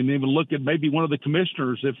COVID and even look at maybe one of the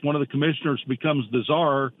commissioners. If one of the commissioners becomes the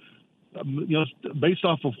czar, based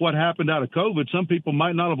off of what happened out of COVID, some people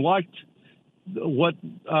might not have liked what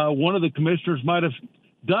one of the commissioners might have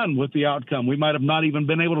done with the outcome. We might have not even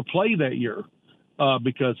been able to play that year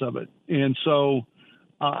because of it. And so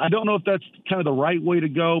I don't know if that's kind of the right way to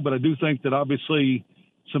go, but I do think that obviously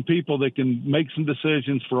some people that can make some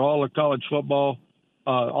decisions for all of college football,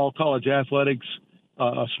 all college athletics,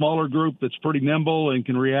 a smaller group that's pretty nimble and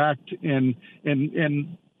can react and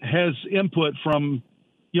has input from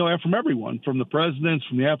everyone, from the presidents,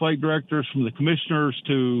 from the athletic directors, from the commissioners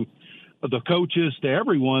to the coaches, to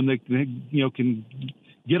everyone that can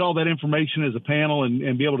get all that information as a panel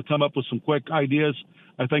and be able to come up with some quick ideas.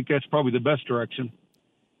 I think that's probably the best direction.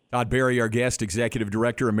 Todd Berry, our guest, Executive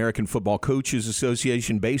Director, American Football Coaches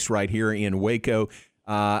Association, based right here in Waco.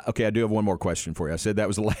 Okay, I do have one more question for you. I said that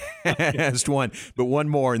was the last one, but one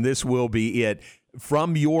more, and this will be it.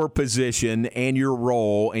 From your position and your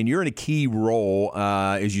role, and you're in a key role,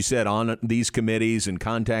 as you said, on these committees and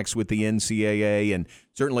contacts with the NCAA, and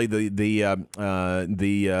certainly the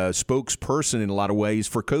spokesperson in a lot of ways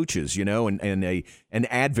for coaches, and an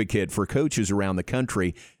advocate for coaches around the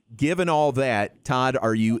country. Given all that, Todd,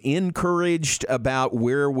 are you encouraged about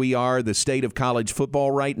where we are, the state of college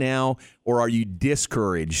football right now, or are you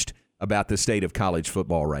discouraged about the state of college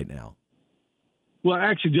football right now? Well,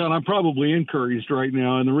 actually, John, I'm probably encouraged right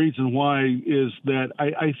now, and the reason why is that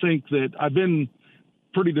I think that I've been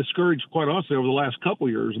pretty discouraged, quite honestly, over the last couple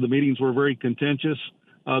of years. The meetings were very contentious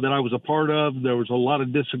that I was a part of. There was a lot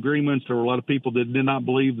of disagreements. There were a lot of people that did not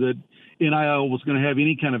believe that NIL was going to have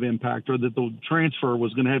any kind of impact or that the transfer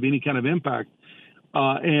was going to have any kind of impact.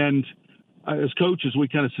 And as coaches, we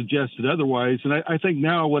kind of suggested otherwise. And I think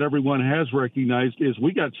now what everyone has recognized is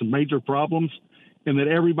we got some major problems and that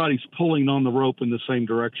everybody's pulling on the rope in the same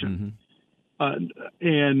direction.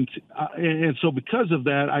 And so because of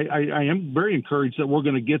that, I am very encouraged that we're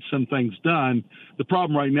going to get some things done. The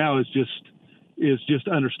problem right now is just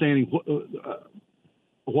understanding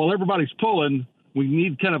while everybody's pulling, we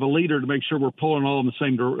need kind of a leader to make sure we're pulling all in the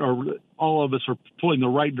same or all of us are pulling the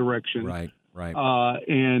right direction. Right.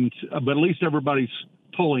 But at least everybody's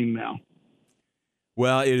pulling now.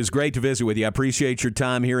 Well, it is great to visit with you. I appreciate your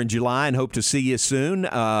time here in July and hope to see you soon.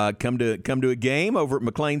 Come to a game over at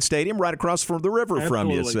McLean Stadium right across from the river from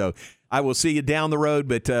you. So I will see you down the road,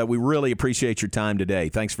 but we really appreciate your time today.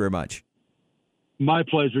 Thanks very much. My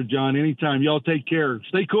pleasure, John. Anytime. Y'all take care.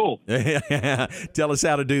 Stay cool. Tell us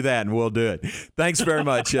how to do that, and we'll do it. Thanks very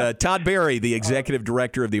much. Todd Berry, the Executive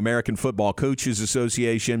Director of the American Football Coaches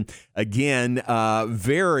Association. Again,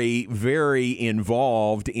 very, very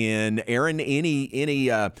involved in, Aaron,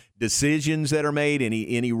 any decisions that are made,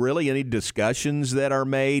 any discussions that are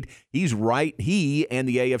made. He's right. He and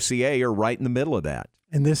the AFCA are right in the middle of that.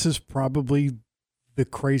 And this is probably the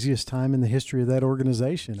craziest time in the history of that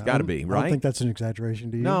organization. It's got to be, right? I don't think that's an exaggeration,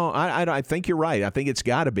 do you? No, I think you're right. I think it's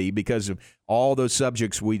got to be because of all those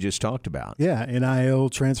subjects we just talked about. Yeah, NIL,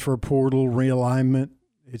 transfer portal, realignment.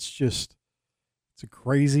 It's a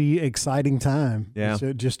crazy, exciting time. Yeah.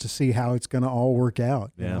 Just to see how it's going to all work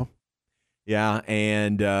out. You know? Yeah,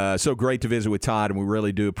 and so great to visit with Todd, and we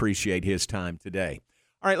really do appreciate his time today.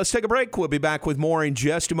 All right, let's take a break. We'll be back with more in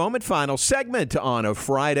just a moment. Final segment on a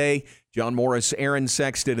Friday. John Morris, Aaron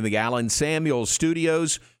Sexton in the Allen Samuels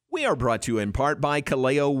studios. We are brought to you in part by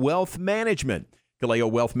Kaleo Wealth Management.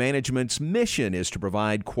 Kaleo Wealth Management's mission is to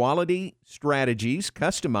provide quality strategies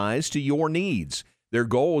customized to your needs. Their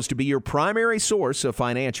goal is to be your primary source of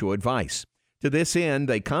financial advice. To this end,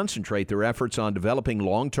 they concentrate their efforts on developing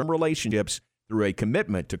long-term relationships through a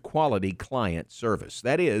commitment to quality client service.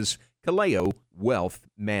 That is Kaleo Wealth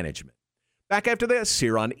Management. Back after this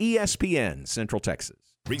here on ESPN Central Texas.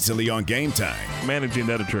 Recently on Game Time. Managing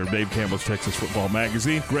editor of Dave Campbell's Texas Football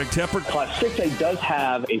Magazine, Greg Tepper. Class 6A does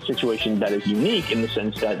have a situation that is unique in the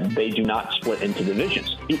sense that they do not split into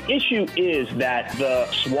divisions. The issue is that the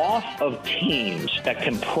swath of teams that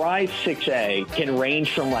comprise 6A can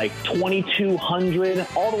range from like 2,200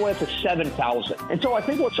 all the way up to 7,000. And so I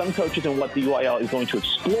think what some coaches and what the UIL is going to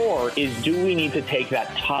explore is, do we need to take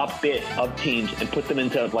that top bit of teams and put them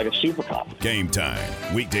into like a super cup? Game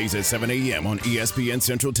Time, weekdays at 7 a.m. on ESPN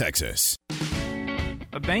Central Texas.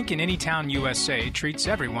 A bank in any town USA treats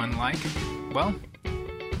everyone like, well,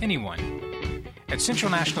 anyone. At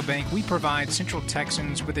Central National Bank, we provide Central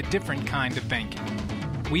Texans with a different kind of banking.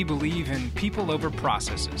 We believe in people over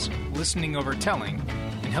processes, listening over telling,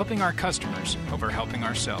 and helping our customers over helping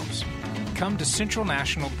ourselves. Come to Central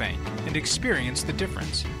National Bank and experience the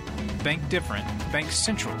difference. Bank different. Bank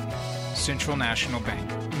Central. Central National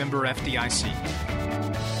Bank. Member FDIC.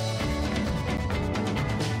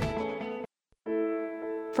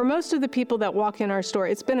 For most of the people that walk in our store,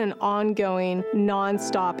 it's been an ongoing,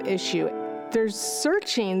 nonstop issue. They're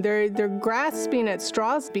searching, they're grasping at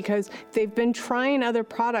straws because they've been trying other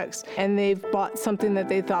products and they've bought something that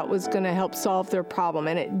they thought was going to help solve their problem,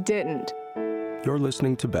 and it didn't. You're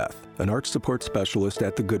listening to Beth, an arch support specialist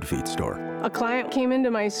at the Good Feet store. A client came into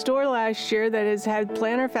my store last year that has had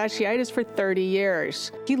plantar fasciitis for 30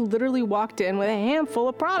 years. He literally walked in with a handful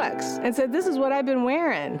of products and said, "This is what I've been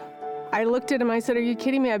wearing." I looked at him, I said, "Are you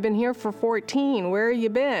kidding me? I've been here for 14. Where have you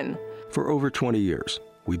been?" For over 20 years,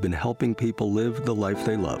 we've been helping people live the life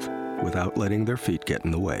they love without letting their feet get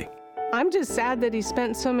in the way. I'm just sad that he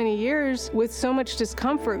spent so many years with so much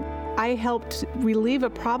discomfort. I helped relieve a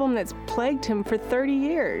problem that's plagued him for 30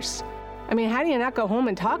 years. I mean, how do you not go home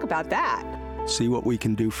and talk about that? See what we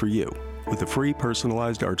can do for you with a free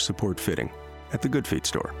personalized arch support fitting at the Good Feet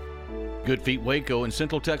store. Good Feet Waco in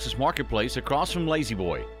Central Texas Marketplace across from Lazy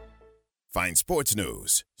Boy. Find sports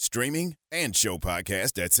news, streaming, and show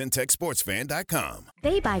podcast at CentexSportsFan.com.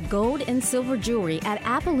 They buy gold and silver jewelry at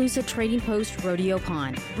Appaloosa Trading Post Rodeo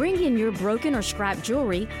Pond. Bring in your broken or scrap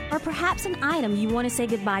jewelry, or perhaps an item you want to say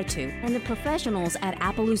goodbye to, and the professionals at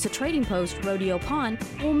Appaloosa Trading Post Rodeo Pond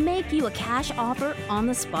will make you a cash offer on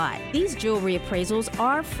the spot. These jewelry appraisals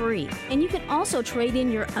are free, and you can also trade in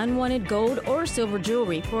your unwanted gold or silver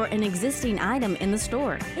jewelry for an existing item in the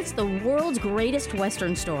store. It's the world's greatest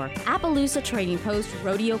Western store, Appaloosa Trading Post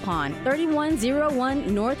Rodeo Pond,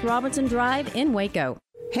 3101 North Robinson Drive in Waco.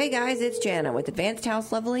 Hey guys, it's Jana with Advanced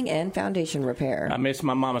House Leveling and Foundation Repair. I missed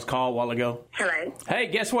my mama's call a while ago. Hello. Hey,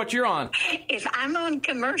 guess what you're on? If I'm on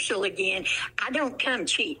commercial again, I don't come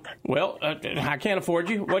cheap. Well, I can't afford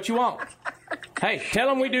you. What you want? Hey, tell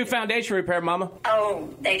them we do foundation repair, Mama. Oh,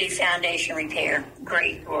 they do foundation repair.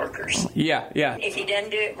 Great workers. Yeah. If he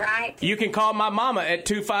doesn't do it right, You can call my mama at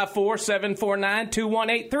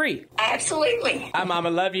 254-749-2183. absolutely. Hi, Mama.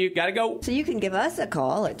 Love you. Gotta go. So you can give us a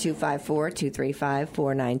call at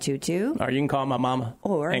 254-235-4922. Or you can call my mama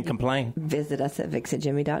and complain. Visit us at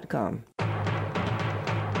vixajimmy.com.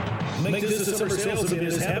 Make this a summer sales event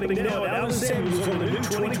is happening now at Allen Samuels on the new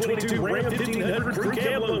 2022 Ram 1500 Crew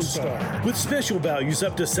Cab Lone Star. With special values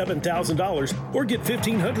up to $7,000 or get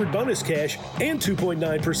 $1,500 bonus cash and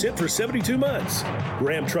 2.9% for 72 months.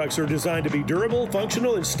 Ram trucks are designed to be durable,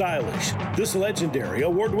 functional, and stylish. This legendary,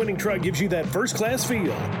 award-winning truck gives you that first-class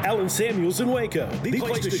feel. Allen Samuels in Waco, the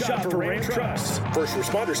place to shop for Ram trucks. First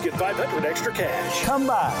responders get $500 extra cash. Come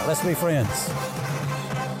by. Let's be friends.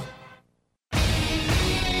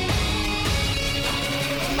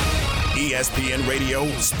 ESPN Radio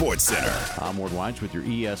Sports Center. I'm Ward Weitz with your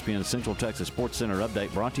ESPN Central Texas Sports Center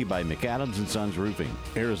update brought to you by McAdams and Sons Roofing.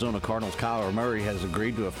 Arizona Cardinals Kyler Murray has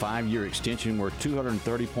agreed to a 5-year extension worth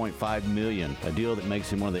 $230.5 million, a deal that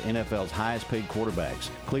makes him one of the NFL's highest-paid quarterbacks.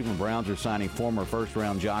 Cleveland Browns are signing former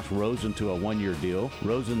first-round Josh Rosen to a 1-year deal.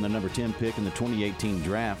 Rosen, the number 10 pick in the 2018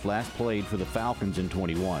 draft, last played for the Falcons in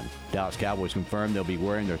 21. Dallas Cowboys confirmed they'll be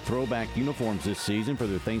wearing their throwback uniforms this season for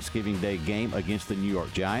their Thanksgiving Day game against the New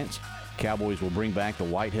York Giants. Cowboys will bring back the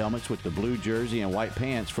white helmets with the blue jersey and white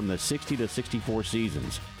pants from the 60 to 64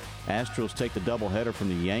 seasons. Astros take the doubleheader from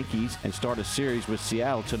the Yankees and start a series with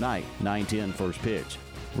Seattle tonight, 9:10 first pitch.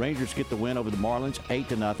 Rangers get the win over the Marlins,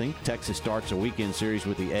 8-0. Texas starts a weekend series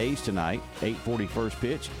with the A's tonight, 8:40 first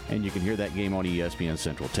pitch, and you can hear that game on ESPN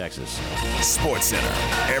Central Texas. Sports Center,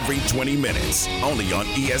 every 20 minutes, only on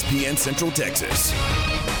ESPN Central Texas.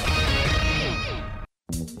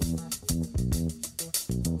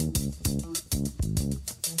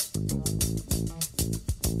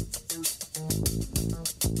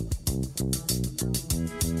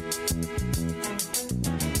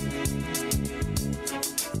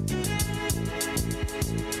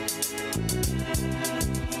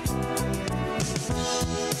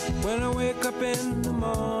 When I wake up in the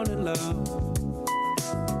morning, love,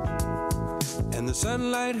 and the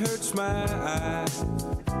sunlight hurts my eyes,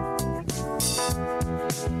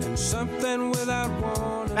 and something without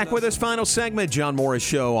warning. Back with this final segment, John Morris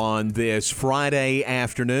Show on this Friday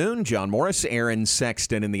afternoon. John Morris, Aaron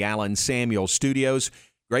Sexton in the Allen Samuels studios.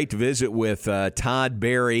 Great to visit with Todd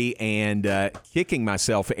Berry, and kicking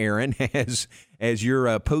myself, Aaron, as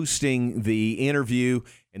you're posting the interview,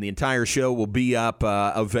 and the entire show will be up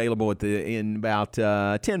available in about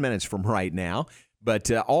 10 minutes from right now. But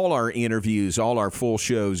all our interviews, all our full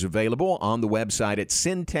shows available on the website at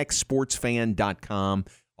syntechsportsfan.com,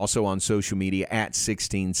 also on social media at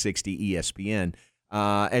 1660 ESPN.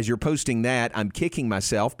 As you're posting that, I'm kicking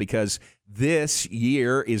myself because this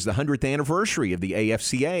year is the 100th anniversary of the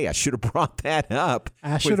AFCA. I should have brought that up.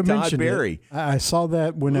 I should have mentioned Berry. I saw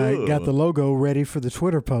that when I got the logo ready for the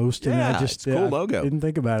Twitter post, and I just it's a cool logo. Didn't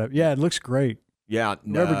think about it. Yeah, it looks great. Yeah,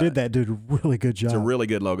 whoever did that did a really good job. It's a really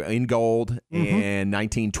good logo in gold, and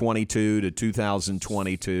 1922 to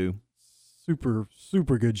 2022. Super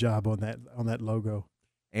good job on that logo.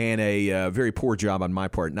 And a very poor job on my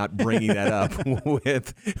part not bringing that up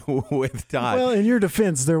with Todd. Well, in your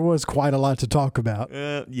defense, there was quite a lot to talk about.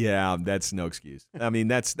 Yeah, that's no excuse. I mean,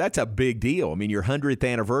 that's a big deal. I mean, your 100th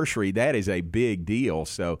anniversary, that is a big deal.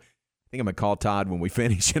 So I think I'm going to call Todd when we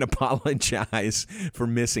finish and apologize for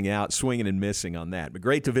missing out, swinging and missing on that. But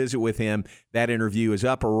great to visit with him. That interview is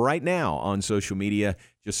up right now on social media.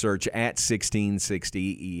 Just search at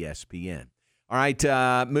 1660 ESPN. All right,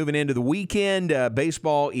 moving into the weekend,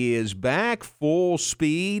 baseball is back full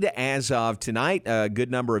speed as of tonight. A good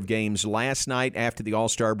number of games last night after the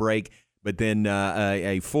All-Star break, but then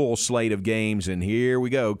a full slate of games, and here we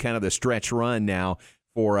go, kind of the stretch run now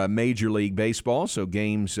for Major League Baseball. So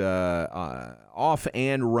games off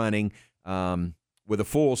and running with a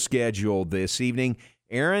full schedule this evening.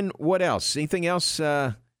 Aaron, what else? Anything else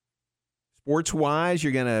sports-wise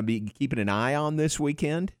you're going to be keeping an eye on this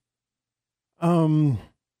weekend?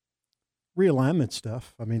 Realignment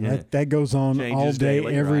stuff. I mean, that goes on Changes all day,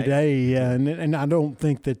 daily, every right? day. Yeah, and I don't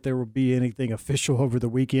think that there will be anything official over the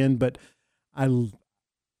weekend, but I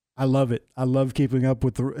love it. I love keeping up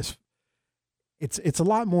with the. It's a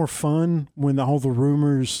lot more fun when all the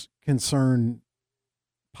rumors concern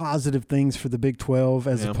positive things for the Big 12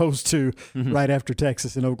 as opposed to right after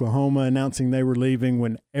Texas and Oklahoma announcing they were leaving,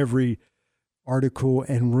 when every article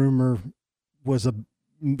and rumor was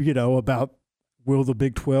about. Will the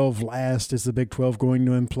Big 12 last? Is the Big 12 going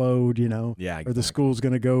to implode? Yeah, exactly. Are the schools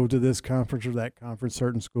going to go to this conference or that conference,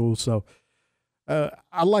 certain schools? So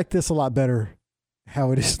I like this a lot better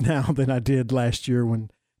how it is now than I did last year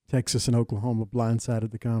when Texas and Oklahoma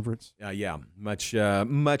blindsided the conference. Yeah,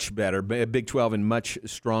 much better. Big 12 in much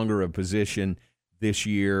stronger a position this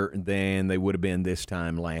year than they would have been this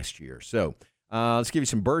time last year. So let's give you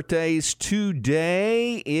some birthdays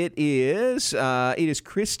today. It is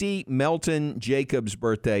Christy Melton Jacobs'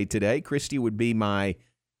 birthday today. Christy would be my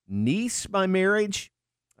niece by marriage.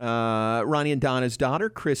 Ronnie and Donna's daughter,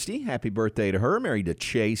 Christy. Happy birthday to her. Married to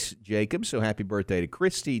Chase Jacobs, so happy birthday to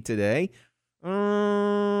Christy today.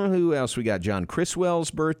 Who else we got? John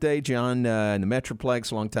Criswell's birthday. John in the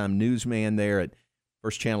Metroplex, longtime newsman there at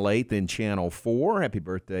First Channel 8, then Channel 4. Happy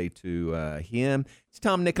birthday to him. It's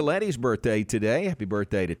Tom Nicoletti's birthday today. Happy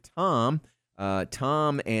birthday to Tom.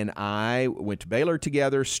 Tom and I went to Baylor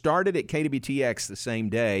together, started at KWTX the same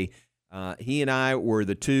day. He and I were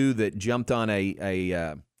the two that jumped on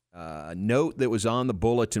a note that was on the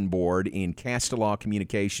bulletin board in Castelaw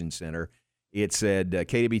Communication Center. It said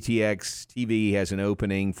KWTX TV has an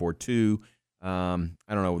opening for two, I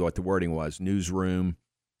don't know what the wording was, newsroom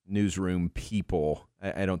people.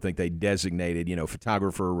 I don't think they designated,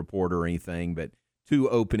 photographer, reporter, or anything, but two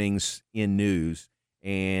openings in news.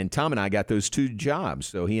 And Tom and I got those two jobs.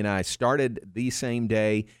 So he and I started the same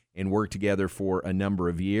day and worked together for a number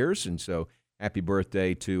of years. And so happy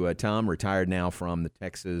birthday to Tom, retired now from the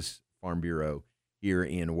Texas Farm Bureau here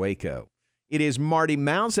in Waco. It is Marty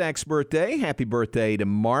Malzak's birthday. Happy birthday to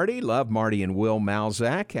Marty. Love Marty and Will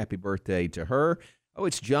Malzak. Happy birthday to her. Oh,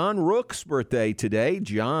 it's John Rook's birthday today.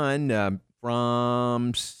 John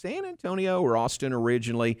from San Antonio or Austin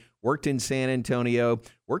originally, worked in San Antonio,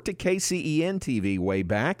 worked at KCEN TV way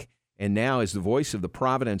back, and now is the voice of the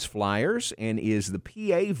Providence Flyers and is the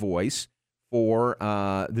PA voice for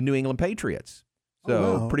the New England Patriots.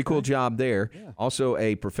 So pretty cool job there. Yeah. Also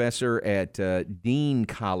a professor at Dean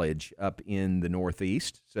College up in the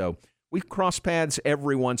Northeast. So we cross paths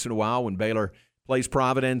every once in a while when Baylor plays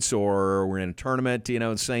Providence or we're in a tournament,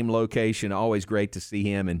 same location. Always great to see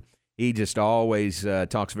him. And he just always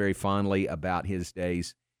talks very fondly about his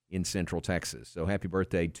days in Central Texas. So happy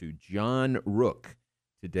birthday to John Rook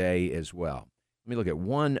today as well. Let me look at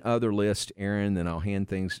one other list, Aaron, then I'm going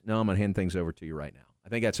to hand things over to you right now. I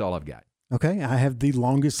think that's all I've got. Okay, I have the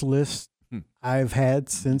longest list I've had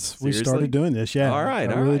since we started doing this. Yeah, all right,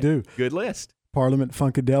 I really do. Good list. Parliament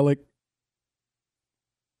Funkadelic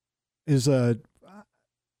is was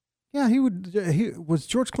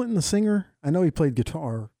George Clinton the singer? I know he played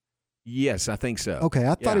guitar. Yes, I think so. Okay,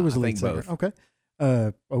 I thought he was the lead singer. Both.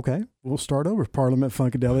 Okay, okay, we'll start over. Parliament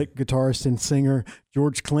Funkadelic guitarist and singer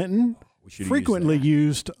George Clinton. Frequently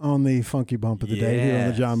used on the Funky Bump of the Day here on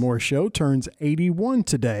the John Morris Show, turns 81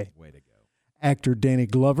 today. Way to go. Actor Danny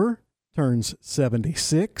Glover turns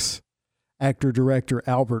 76. Actor-director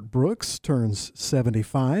Albert Brooks turns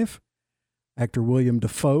 75. Actor William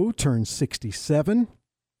Dafoe turns 67.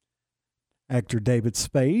 Actor David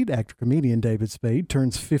Spade, actor-comedian David Spade,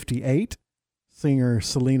 turns 58. Singer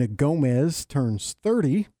Selena Gomez turns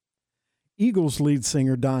 30. Eagles lead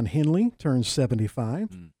singer Don Henley turns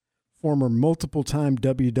 75. Former multiple-time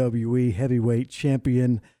WWE heavyweight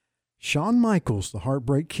champion Shawn Michaels, the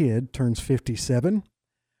Heartbreak Kid, turns 57.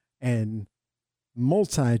 And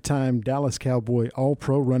multi-time Dallas Cowboy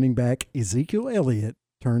All-Pro running back Ezekiel Elliott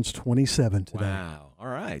turns 27 today. Wow. All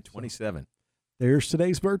right, 27. There's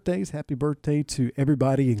today's birthdays. Happy birthday to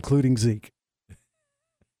everybody, including Zeke.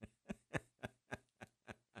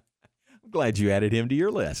 I'm glad you added him to your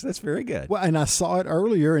list. That's very good. Well, and I saw it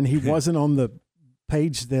earlier, and he wasn't on the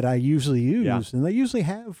page that I usually use. Yeah. And they usually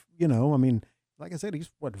have, like I said, he's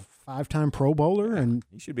a 5-time Pro Bowler and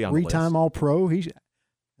he should be on the 3-time list. All-Pro.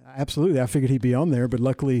 Absolutely. I figured he'd be on there, but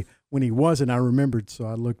luckily when he wasn't, I remembered, so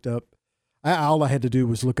I looked up. All I had to do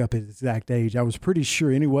was look up his exact age. I was pretty sure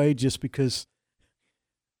anyway, just because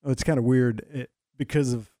it's kind of weird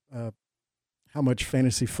because of how much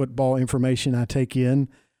fantasy football information I take in.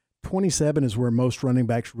 27 is where most running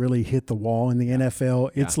backs really hit the wall in the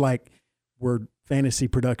NFL. It's like where fantasy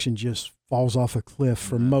production just falls off a cliff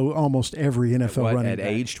for almost every NFL running back.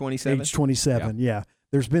 At age 27? Age 27, yeah.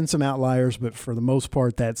 There's been some outliers, but for the most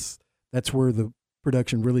part, that's where the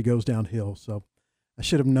production really goes downhill. So I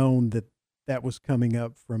should have known that was coming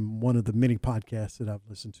up from one of the many podcasts that I've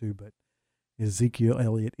listened to, but Ezekiel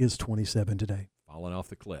Elliott is 27 today. Falling off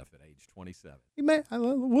the cliff at age 27. He may.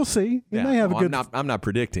 We'll see. He may have a good. I'm not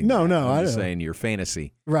predicting. No, I'm just saying your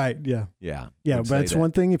fantasy. Right. Yeah. Yeah. But that's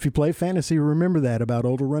one thing. If you play fantasy, remember that about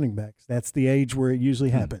older running backs. That's the age where it usually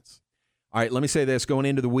happens. All right, let me say this. Going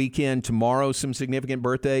into the weekend, tomorrow, some significant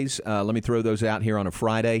birthdays. Let me throw those out here on a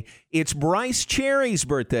Friday. It's Bryce Cherry's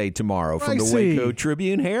birthday tomorrow from the Waco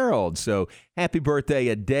Tribune-Herald. So happy birthday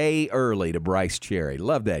a day early to Bryce Cherry.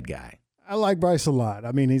 Love that guy. I like Bryce a lot.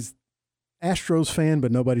 I mean, he's Astros fan,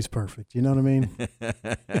 but nobody's perfect. You know what I mean?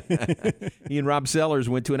 He and Rob Sellers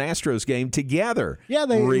went to an Astros game together. Yeah,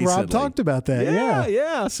 recently. Rob talked about that.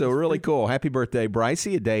 Yeah. So really cool. Happy birthday,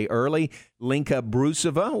 Brycey, a day early. Linka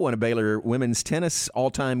Brusova, one of Baylor women's tennis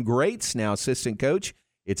all-time greats, now assistant coach.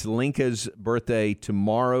 It's Linka's birthday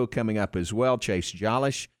tomorrow coming up as well. Chase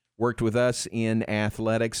Jolish worked with us in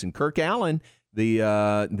athletics. And Kirk Allen, the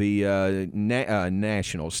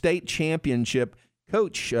national state championship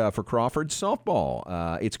coach for Crawford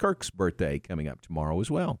softball. It's Kirk's birthday coming up tomorrow as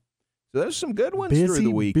well. So there's some good ones through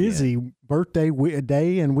the weekend. Busy birthday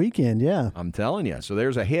day and weekend, yeah. I'm telling you. So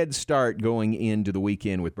there's a head start going into the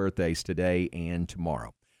weekend with birthdays today and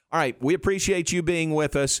tomorrow. All right, we appreciate you being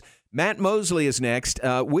with us. Matt Mosley is next.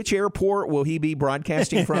 Which airport will he be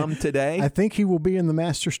broadcasting from today? I think he will be in the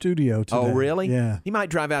master studio today. Oh, really? Yeah. He might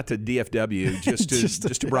drive out to DFW just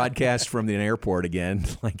to broadcast from the airport again,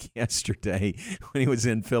 like yesterday when he was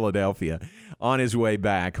in Philadelphia on his way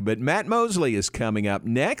back. But Matt Mosley is coming up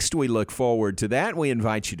next. We look forward to that. We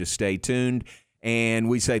invite you to stay tuned. And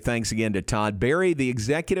we say thanks again to Todd Berry, the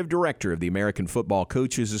executive director of the American Football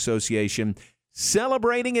Coaches Association,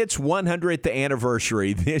 celebrating its 100th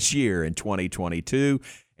anniversary this year in 2022.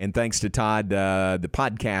 And thanks to Todd, the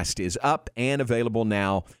podcast is up and available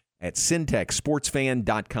now at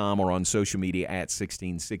syntechsportsfan.com or on social media at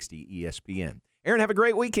 1660 ESPN. Aaron, have a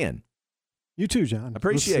great weekend. You too, John.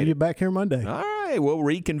 Appreciate it. See you back here Monday. All right. We'll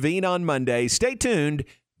reconvene on Monday. Stay tuned.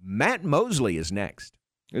 Matt Mosley is next.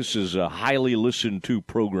 This is a highly listened to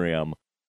program